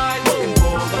and wide looking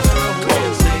for the girl who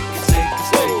can snake it, snake it,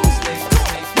 snake it, snake it,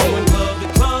 snake it. Going club to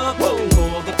club looking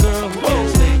for the girl who can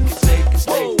snake it, snake it,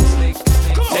 snake it, snake it,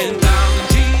 snake it. 10,000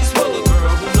 G's for the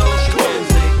girl who knows she can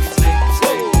snake it, snake it,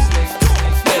 snake it, snake it, snake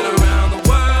it. Been around the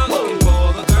world looking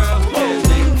for the girl who can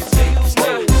snake it, snake it,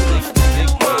 snake it, snake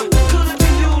it, snake it. Could it be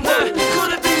you now?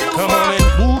 Could it be you? Come on and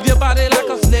move your body like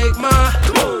a snake, ma.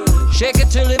 Shake it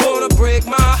till it wanna break,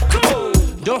 ma.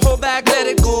 Don't hold back, let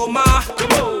it go, ma.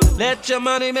 Let your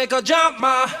money make a jump,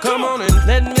 ma. Come on and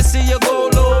let me see you go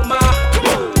low, ma.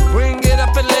 Bring it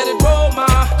up and let it roll, ma.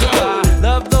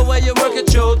 Love the way you work it,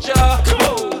 Georgia.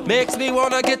 Makes me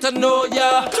wanna get to know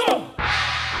ya.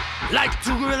 Like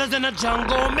two gorillas in the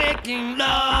jungle making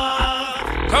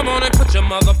love. Come on and put your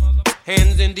mother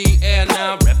hands in the air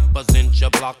now. Represent your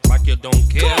block like you don't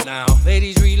care now.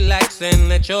 Ladies, relax and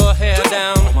let your hair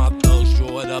down. My clothes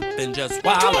short up and just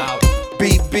wild out.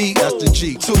 BB, that's the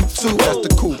G. 2-2, that's the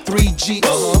coupe. 3G,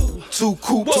 2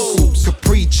 coupes.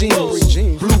 Capri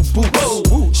jeans, blue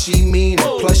boots. She mean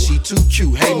and plus she too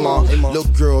cute. Hey ma, little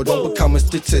girl, don't become a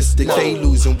statistic. They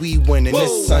losing, we winning.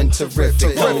 This son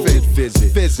terrific.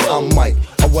 Visit. I'm Mike.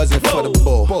 I wasn't for the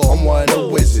bull. I'm one of the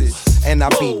wizards. And I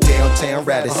be downtown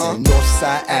Radisson,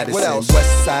 Northside Addison,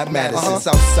 Westside Madison,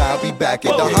 Southside, we back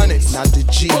at the hundreds. Not the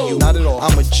GU, not at all.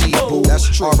 I'm a G boo. That's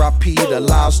true. R.I.P. the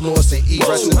lives, North and East.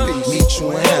 Rest in peace. Meet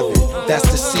you in heaven. That's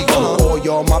the sequel. All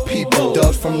y'all my people,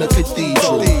 dug from the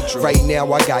cathedral. Right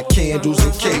now I got candles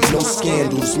and cake, no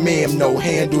scandals. Ma'am, no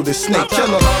handle the snake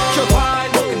killer.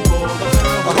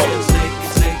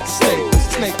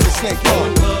 Snake.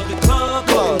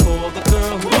 Club.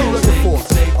 What you looking for?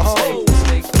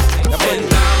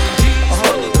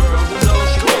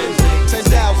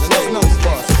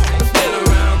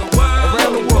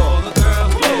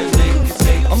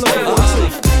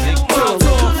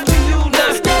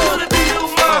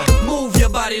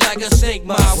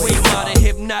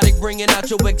 Bringing out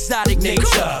your exotic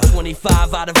nature.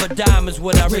 25 out of a dime is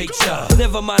what I rate ya.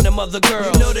 Never mind them other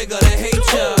girls, you know they're gonna hate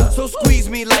ya. So squeeze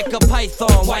me like a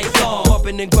python, white thong,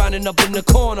 bumping and grinding up in the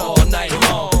corner all night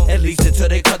long. At least until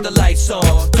they cut the lights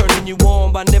on, turning you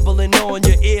on by nibbling on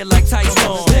your ear like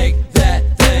Tyson. Snake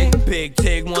that thing, Big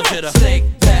Tig want you to snake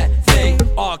that thing.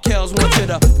 R-Kells want you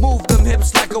to move them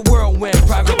hips like a whirlwind.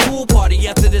 Private pool party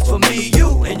after this for me,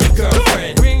 you and your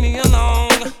girlfriend. Bring me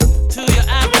along to your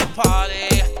after party.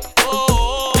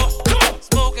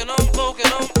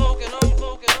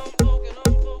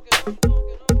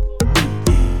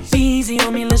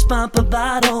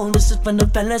 for the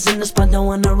fellas in the spot that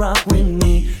wanna rock with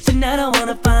me. Tonight I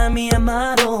wanna find me a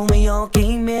model. We all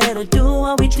came here to do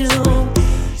what we do.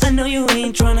 I know you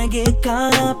ain't tryna get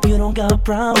caught up. You don't got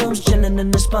problems chillin'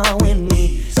 in the spot with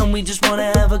me. And we just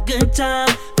wanna have a good time.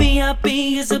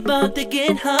 VIP is about to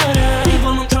get hotter. Leave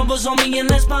all them troubles on me and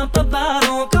let's pop a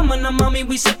bottle. Come on now, mommy,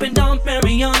 we sippin' Dom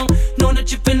Perignon. Know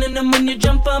that you're feeling them when you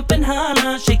jump up and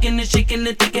holler. Shaking it,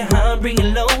 take it high, bring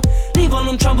it low. Leave all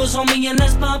them troubles on me and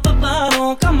let's pop a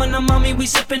bottle. Come on now, mommy, we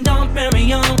sippin' Dom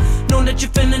Perignon. Know that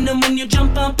you're feeling them when you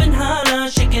jump up and holler.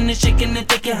 Shaking it,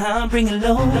 take it high, bring it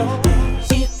low.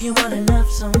 If you wanna love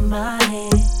somebody,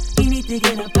 you need to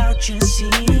get about your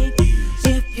seat.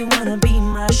 If you wanna be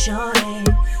my shorty,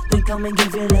 then come and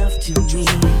give your love to me.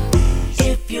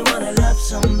 If you wanna love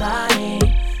somebody,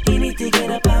 you need to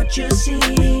get about your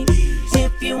seat.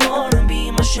 If you wanna be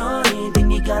my shorty,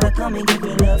 then you gotta come and give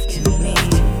your love to me.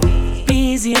 Be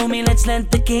easy on me, let's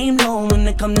let the game know. When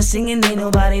it come to singing, ain't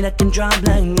nobody that can drop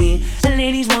like me. The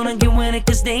ladies wanna get with it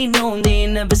cause they know they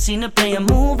ain't never seen a player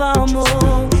move on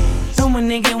move. So when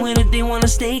they get with it, they wanna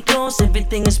stay close.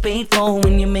 Everything is paid for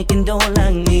when you're making dough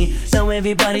like me. So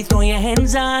everybody throw your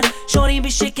hands out. Shorty be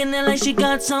shaking it like she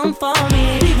got some for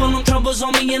me. Leave all them troubles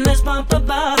on me and let's pop a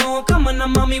bottle. Come on now,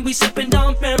 mommy, we sippin'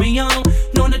 Dom Perignon.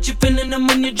 Know that you're feeling them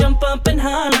when you jump up and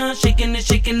holler. Shaking it,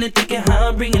 take it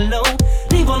high, bring it low.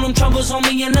 Leave all them troubles on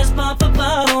me and let's pop a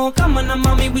bottle. Come on now,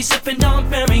 mommy, we sippin' Dom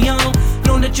Perignon.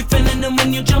 Know that you're feeling them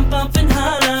when you jump up and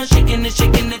holler. Shaking it,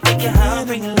 take it high,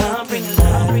 bring it low, bring it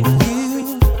low, bring it low.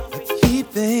 Keep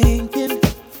thinking,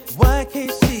 why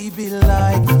can't she be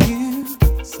like you?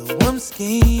 So I'm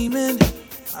scheming,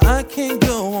 I can't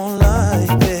go on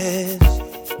like this.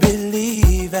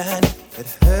 Believing that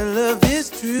her love is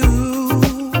true.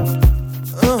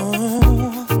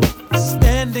 Oh,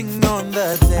 standing on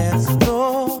the dance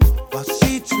floor while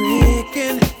she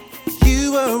tricking.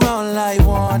 You are all I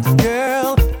want,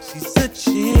 girl. She's a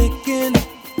chicken.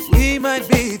 We might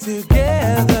be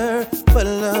together, but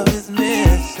love is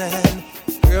missing.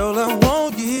 Girl, I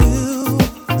want you,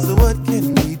 so what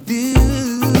can we do?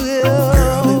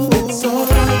 Girl, if it's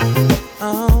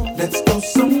alright, let's go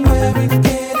somewhere and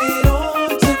get it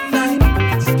on tonight.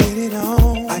 Let's get it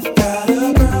on. I got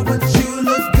a girl, but you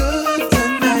look good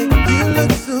tonight. You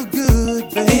look so good,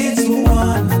 baby. It's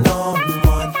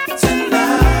one-on-one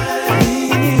tonight. Me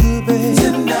and you, baby.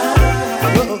 Tonight.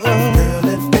 Girl,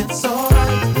 if it's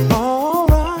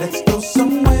alright, let's go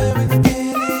somewhere and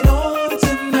get it on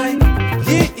tonight.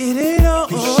 Get it on.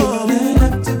 You shouldn't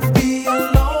have to be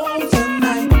alone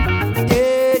tonight.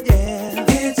 Yeah, yeah.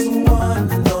 It's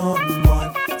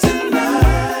one-on-one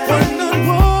tonight.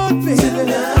 One-on-one, baby.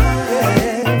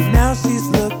 Yeah. Now she's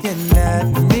looking at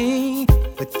me,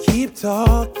 but keep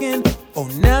talking. Oh,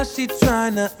 now she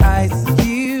tryna ice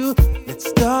you. Let's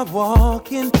start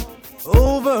walking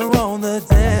over on the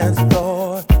dance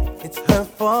floor. It's her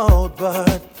fault,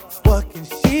 but what can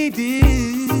she do?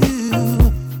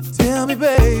 Tell me,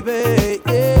 baby,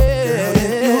 yeah. Girl,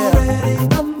 if you're ready,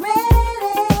 I'm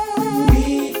ready. We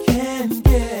can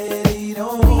get it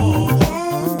on.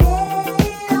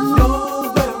 I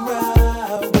know where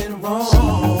I went wrong.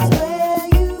 She's where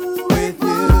you with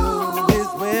you is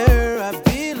where I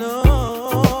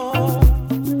belong.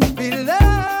 Belong.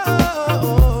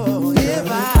 If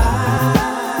I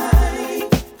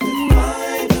could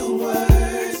find the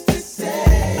words to say,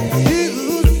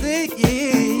 you say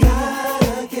it.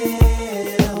 Gotta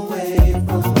get away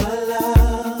from a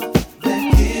love that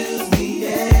kills me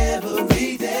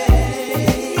every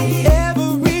day.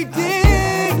 Every day,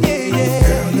 yeah, yeah.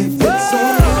 Girl, if it's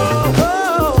alright,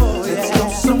 let's go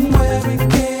somewhere and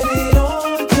get it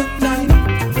on tonight.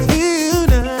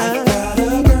 I got a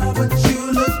girl, but you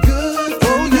look good tonight.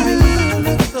 Oh, you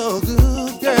look so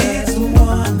good, girl. It's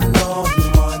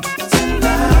one-on-one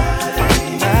tonight.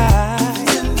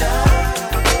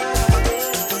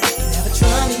 Never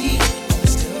try me,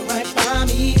 still right by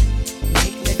me.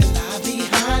 Make living lively,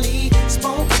 highly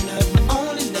spoken of. My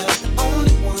only love, the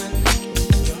only one.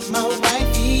 You're my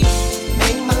wifey,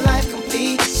 make my life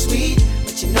complete, sweet.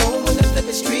 But you know when the flip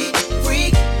is street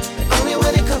freak, but only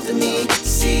when it comes to me.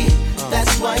 See,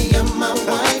 that's why you're my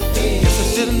wifey. Guess I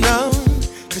should've known,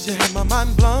 cause you had my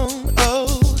mind blown. Oh,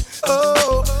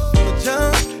 oh, wanna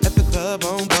jump at the club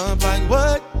on bump like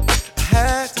what? I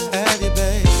had to have you,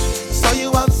 babe. Saw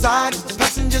you outside, the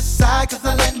passenger side, cause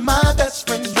I let my best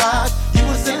friend drive. You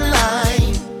was in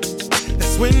line,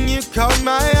 that's when you caught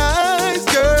my eyes,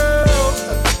 girl.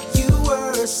 You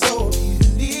were so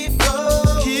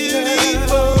beautiful,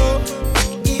 beautiful.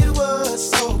 It was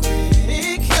so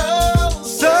critical,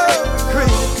 so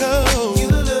critical. You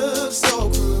look so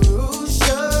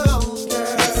crucial,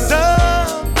 girl.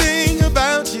 Something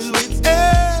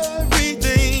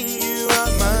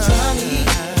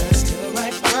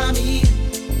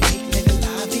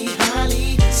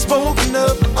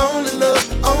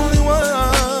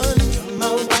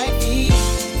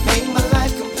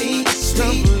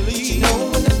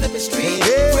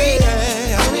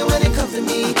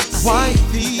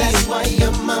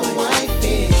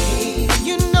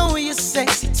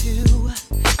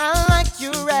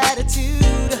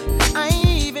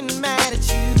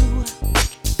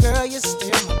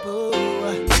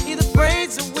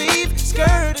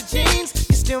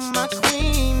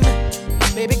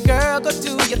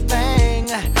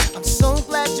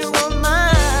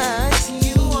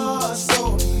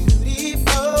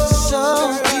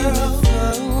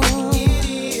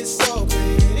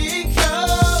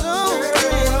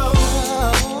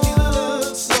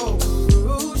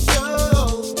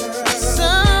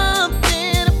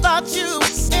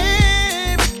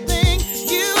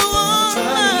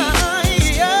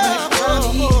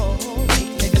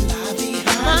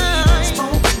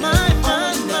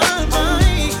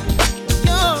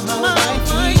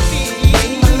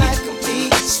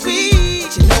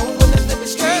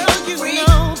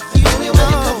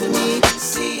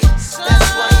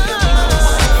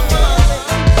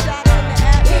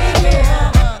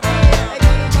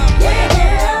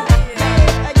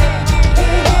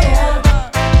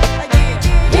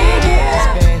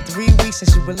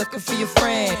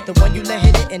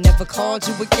man never called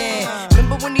you again.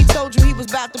 Remember when he told you he was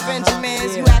about to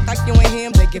Benjamins? You act like you ain't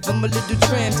him, they give him a little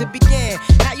trim to begin.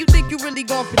 Now you think you really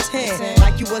gon' pretend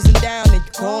like you wasn't down and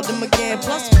you called him again.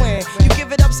 Plus when you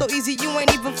give it up so easy, you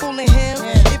ain't even fooling him.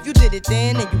 If you did it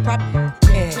then you probably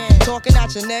can. Talking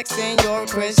out your neck saying you're a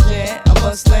Christian, a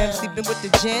Muslim, sleeping with the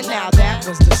gin. Now that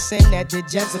was the sin that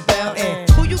did Jezebel in.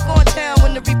 Who you gonna tell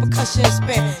when the repercussions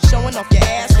spin? Showing off your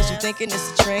ass cause you thinking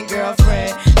it's a trend,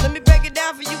 girlfriend. Let me break it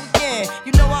down for you again.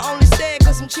 You know I only say it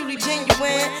cause I'm truly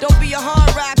genuine. Don't be a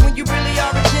hard rock when you really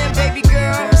are a gem, baby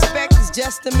girl. Respect is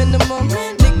just the minimum.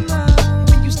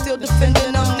 Nigga, you still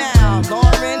defending them now.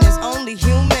 Lauren is only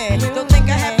human. Don't think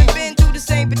I haven't been through the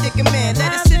same predicament.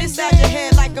 Let it sit inside your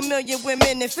head like a million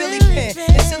women in Philly pen.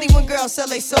 It's silly when girls sell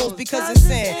their souls because it's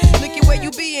sin. Look at where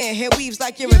you be in. Hair weaves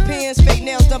like Europeans. Fake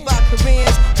nails done by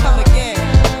Koreans. Come again.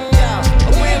 Yo,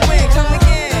 a win-win. Come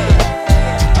again.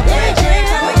 A win-win.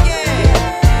 Come again.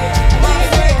 My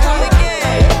friend, come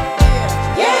again.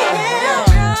 Yeah.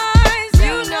 Guys,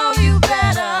 you know you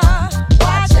better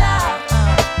watch out.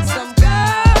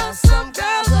 Some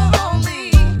girls are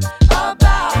only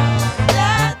about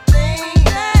that thing,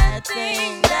 that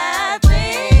thing, that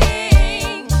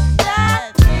thing,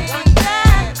 that thing,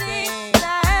 that thing,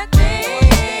 that thing.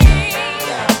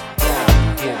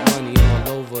 Get money all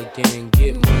over again,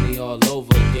 get money all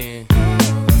over again.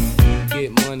 Get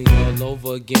money all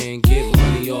over again, get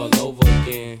money all over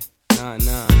again.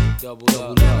 Nah, double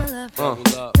up,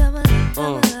 double up.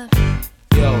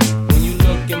 Yo, when you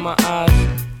look in my eyes,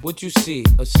 what you see?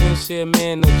 A sincere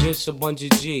man or just a bunch of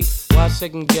G? Why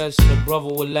second guess a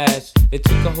brother would last? It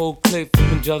took a whole clip from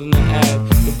Magellan to Ave.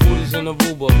 The Buddha's in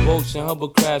Aruba, boats and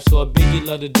hovercrafts. So a biggie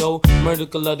love the dough, murder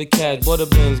could love the cash. Bought a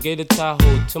Benz, gave the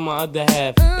Tahoe to my other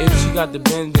half. If she got the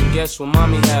Benz, then guess what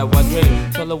mommy had? Why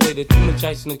Drake tell her waiter too much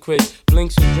ice in the crib.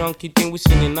 Blinks so drunk, he think we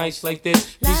singing nice like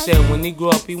this. He said when he grew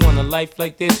up, he want a life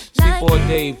like this. Sleep all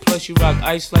day, plus you rock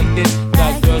ice like this.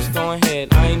 Got girls throwing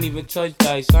head, I ain't even touch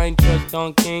dice. I ain't trust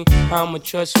Don King, I'ma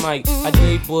trust Mike. I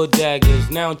date bull daggers,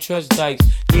 now trust dykes.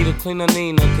 Need a cleaner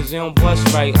Nina, cause they don't bust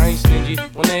right. I ain't stingy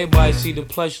when everybody see the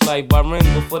plush light. By rent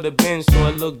before the Benz, so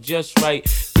it look just right.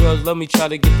 Girls love me, try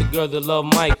to get the girl to love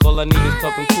Mike. All I need is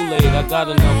cup and Kool-Aid, I got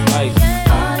enough ice.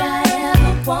 All I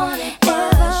ever wanted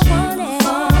was you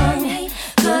for me.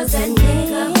 Cause that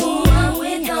nigga who I'm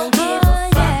with don't give a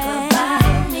fuck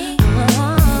about me.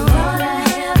 All I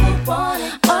ever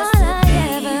wanted was to be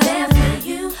there for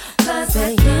you. Cause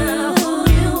that girl who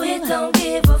you with don't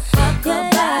give a fuck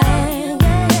about you.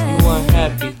 You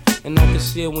unhappy, and I can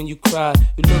see it when you cry.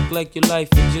 You look like your life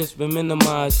has just been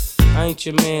minimized. I ain't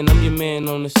your man, I'm your man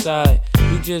on the side.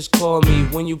 You just call me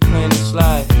when you plan to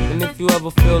slide. And if you ever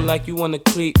feel like you wanna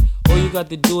creep, all you got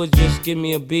to do is just give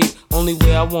me a beat. Only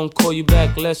way I won't call you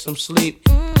back unless I'm sleep.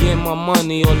 Get my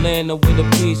money or land her with a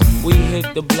piece. We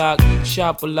hit the block,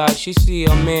 shop a lot. She see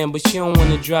a man, but she don't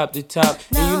wanna drop the top.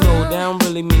 And you know that don't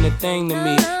really mean a thing to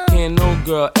me. Can't no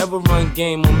girl ever run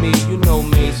game on me. You know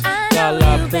me, got a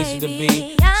lot of places to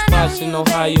be. Spots in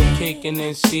Ohio, kicking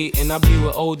and seat. And I be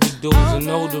with older dudes and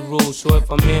know the rules. So if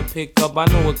a man pick up, I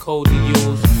know what code to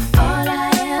use. All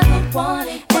I ever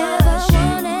wanted was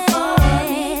you for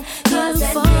me. Cause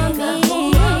that nigga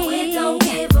who I'm with don't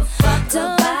give a fuck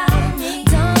about me.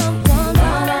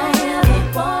 All I ever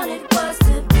wanted was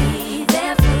to be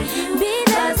there for you.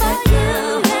 Cause that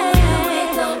girl who you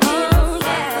with don't give a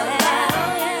fuck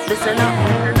about you. Listen up.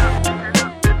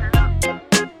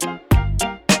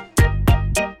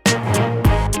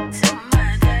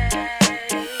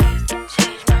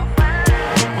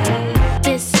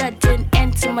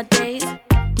 My days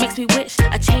makes me wish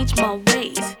I changed my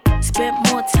ways. Spent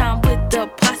more time with the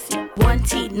posse.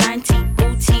 1T, 9T,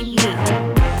 booty me.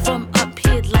 From up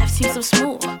here, life seems so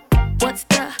smooth. What's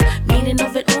the meaning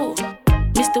of it all?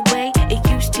 Miss the way it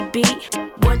used to be.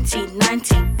 1T,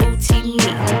 9T, booty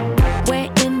me. Where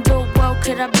in the world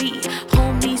could I be?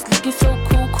 Homies looking so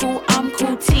cool, I'm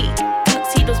cool T.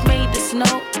 Tuxedos made of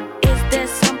snow. Is there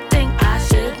something I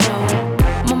should know?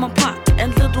 Mama, pop,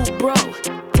 and little bro.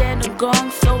 Dead and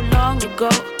gone so long ago.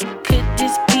 Could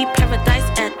this be paradise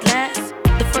at last?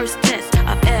 The first test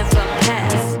I've ever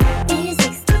passed.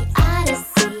 Music's the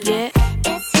odyssey. Yeah.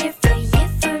 It's here for you,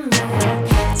 for me.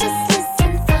 Just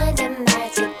listen for the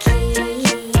magic key.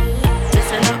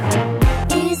 Listen up.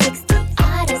 Music's the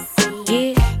odyssey.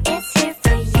 Yeah. It's here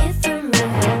for you, for me.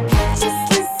 Just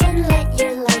listen, let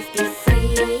your life be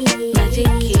free. Magic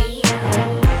key.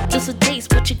 Those days,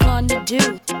 what you gonna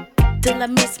do? Till I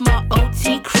miss my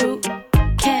OT crew.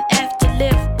 Can't have to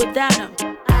live without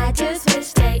them. I just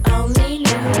wish they only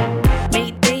knew.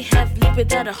 May they have lived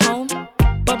without a home,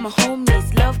 but my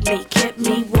homies loved me, kept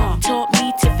me warm. Taught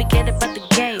me to forget about the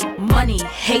game. money,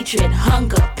 hatred,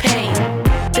 hunger, pain.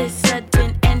 This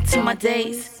sudden end to my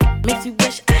days makes me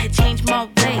wish I had changed my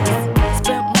ways.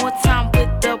 Spent more time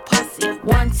with the posse,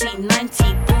 1T, 90,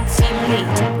 booty me.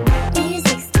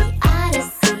 Music's the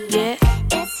odyssey. Yeah.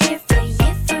 It's here for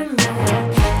you, for me.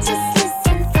 Just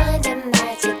listen for the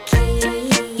magic key.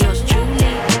 Yours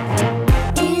truly.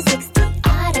 Music's the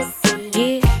odyssey.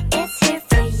 Yeah. It's here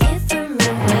for you, for me.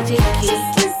 Magic key. Just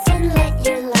listen, let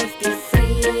your life be free.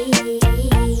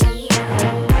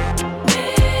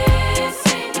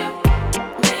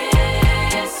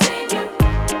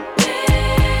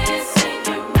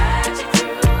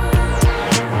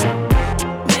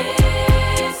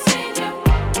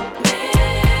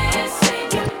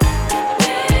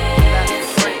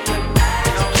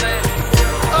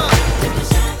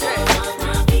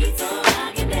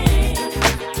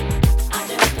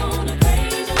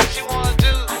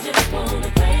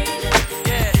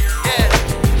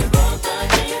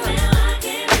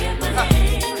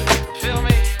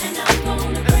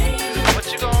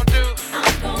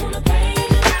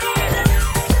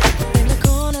 In the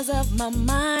corners of my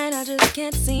mind, I just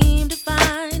can't seem to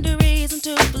find a reason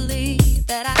to believe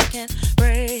that I can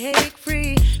break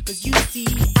free. Cause you see,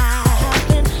 I have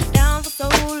been down for so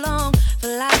long,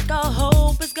 feel like all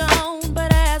hope is gone.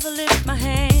 But as I lift my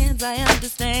hands, I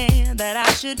understand that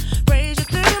I should praise you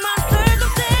through my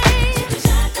circumstance.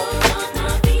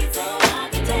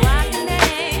 So I can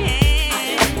dance.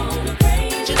 Just wanna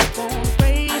praise you. Just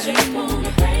wanna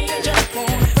praise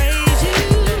you.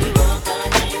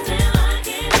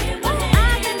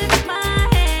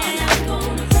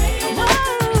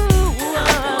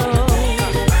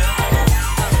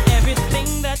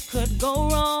 Everything that could go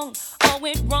wrong, all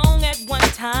went wrong at one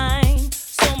time.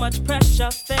 So much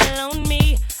pressure fell on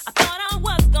me. I thought I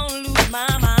was gonna lose my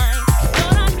mind.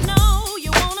 Lord, I know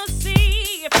you wanna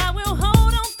see if I will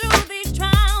hold on through these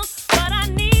trials. But I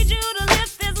need you to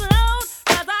lift this load,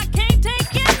 cause I can't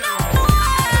take it no more.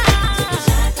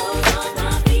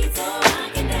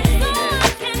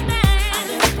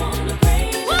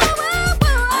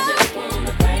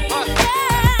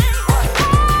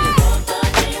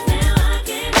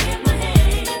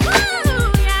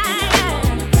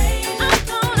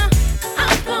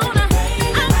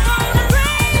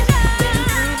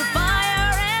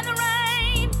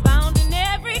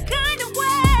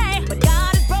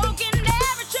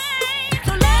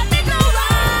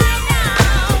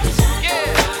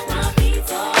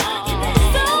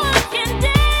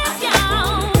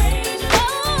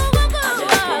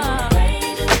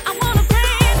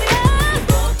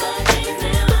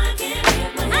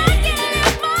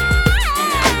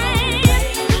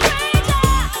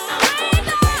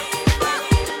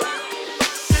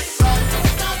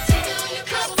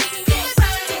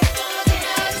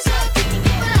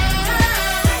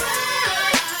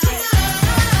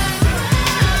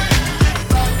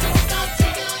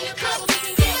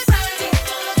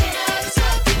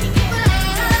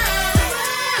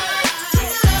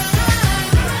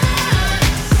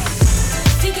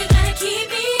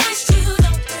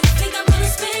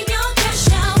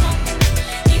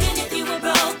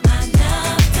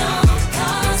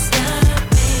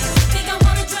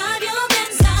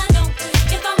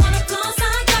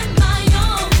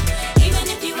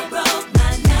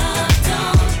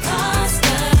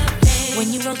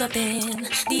 rolled up in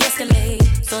the Escalade,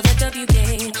 saw the W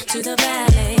gate to the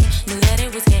valet, knew that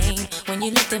it was game when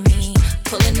you looked at me,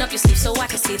 pulling up your sleeve so I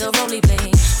could see the rolly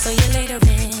blade. So you later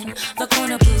in the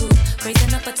corner booth,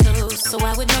 raising up a toast so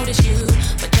I would notice you,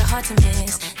 but you're hard to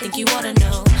miss, think you ought to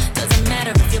know, doesn't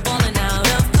matter if you're balling out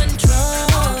of control.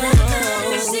 All that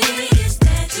matters is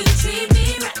that you treat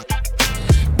me right,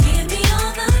 give me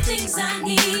all the things I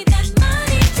need that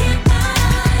money can't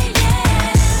buy,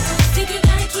 yeah. Think you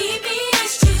gotta keep me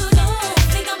as you don't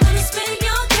think I'm gonna spend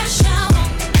your cash out on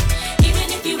me. Even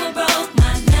if you were broke,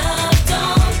 my love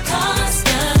don't cost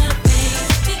a thing.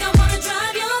 Think I wanna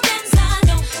drive your Benz, I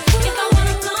don't. If I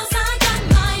wanna clothes, I got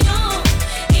my own.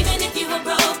 Even if you were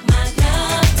broke, my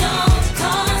love don't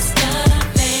cost a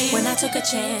thing. When I took a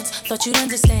chance, thought you'd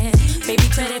understand. Baby,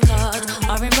 credit cards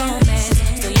are in romance.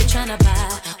 Still you're tryna buy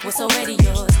what's already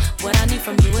yours. What I need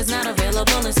from you is not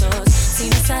available in stores.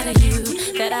 Seen a side of you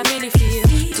that I really feel.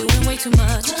 Doing way too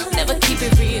much, never keep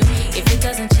it real. If it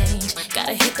doesn't change,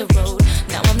 gotta hit the road.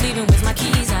 Now I'm leaving with my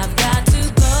keys, I've got to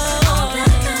go. All that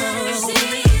matters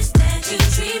is that you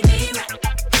treat me right.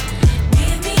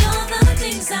 Give me all the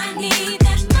things I need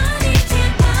that money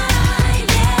can't buy,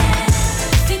 yeah.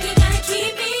 Think you gotta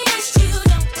keep me as you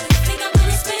don't think I'm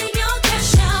gonna spend your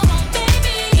cash out on,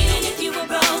 baby. Even if you were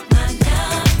broke, my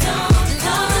love don't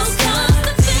cost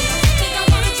a thing. Think I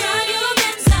wanna drive your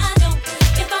Benz, I don't.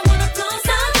 If I wanna clothes,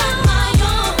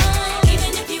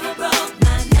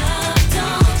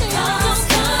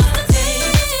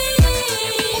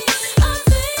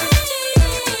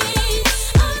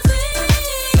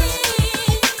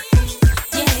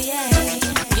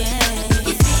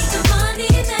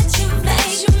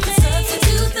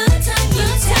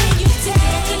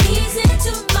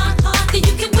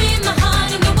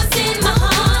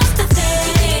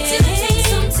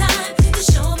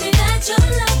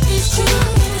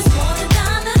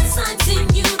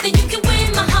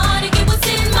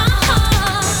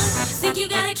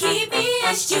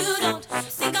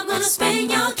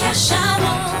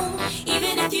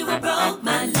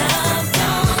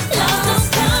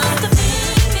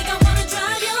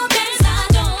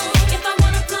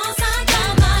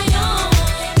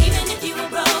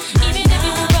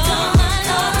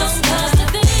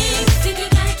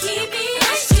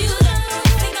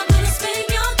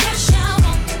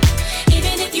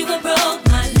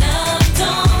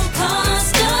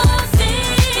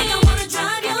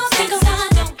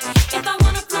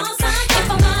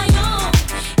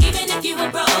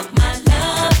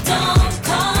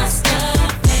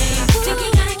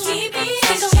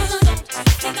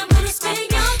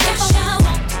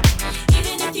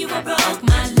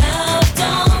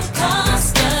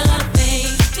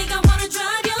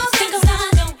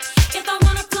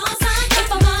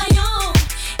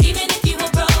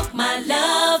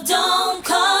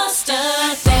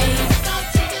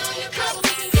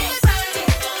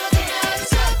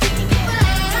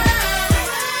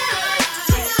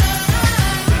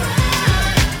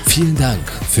 Vielen Dank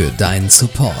für deinen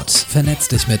Support. Vernetz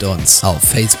dich mit uns auf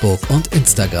Facebook und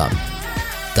Instagram.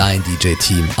 Dein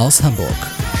DJ-Team aus Hamburg.